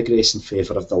both in the grace and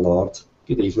favour of the Lord.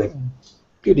 Good evening.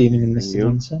 Good evening, Mr. you.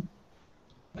 Vincent.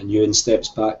 And Ewan steps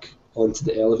back onto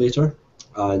the elevator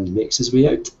and makes his way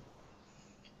out.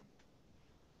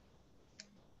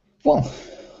 Well,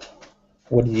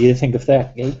 what did you think of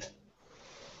that, Gabe?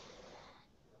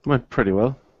 Went pretty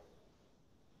well.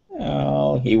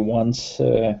 Oh, he wants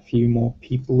a few more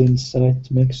people inside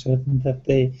to make certain that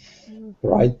the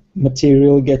right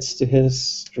material gets to his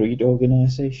street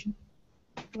organization.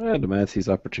 The man sees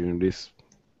opportunities.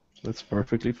 That's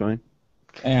perfectly fine.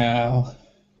 Now,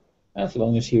 as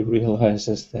long as he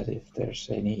realizes that if there's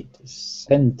any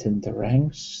dissent in the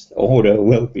ranks, order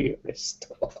will be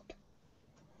restored.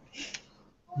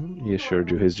 He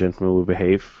assured you his gentleman will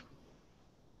behave.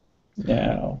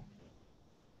 Now,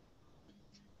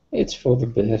 it's for the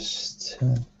best.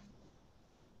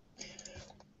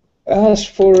 As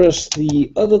far as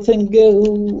the other thing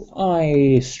go,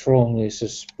 I strongly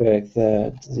suspect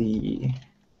that the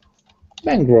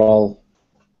Mangrel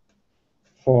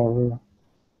for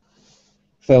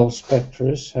Fel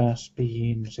Spectrus has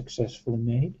been successfully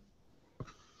made.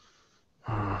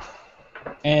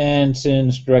 And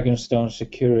since Dragonstone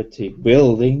Security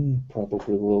Building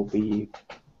probably will be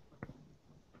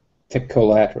the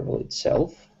collateral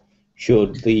itself,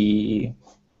 should the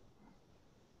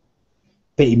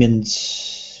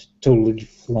payments totally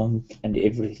flunk and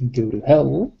everything go to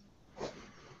hell,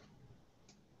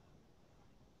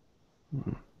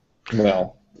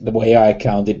 well, the way I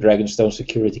count it, Dragonstone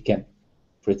Security can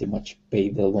pretty much pay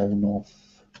the loan off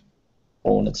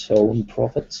on its own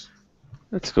profits.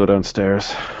 Let's go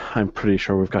downstairs. I'm pretty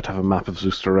sure we've got to have a map of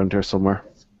Zooster around here somewhere.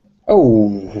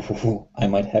 Oh, I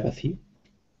might have a few.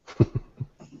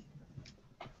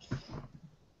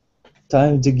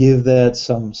 Time to give that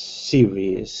some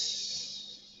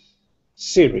serious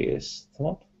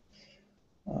thought.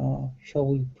 Shall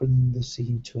we bring the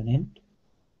scene to an end?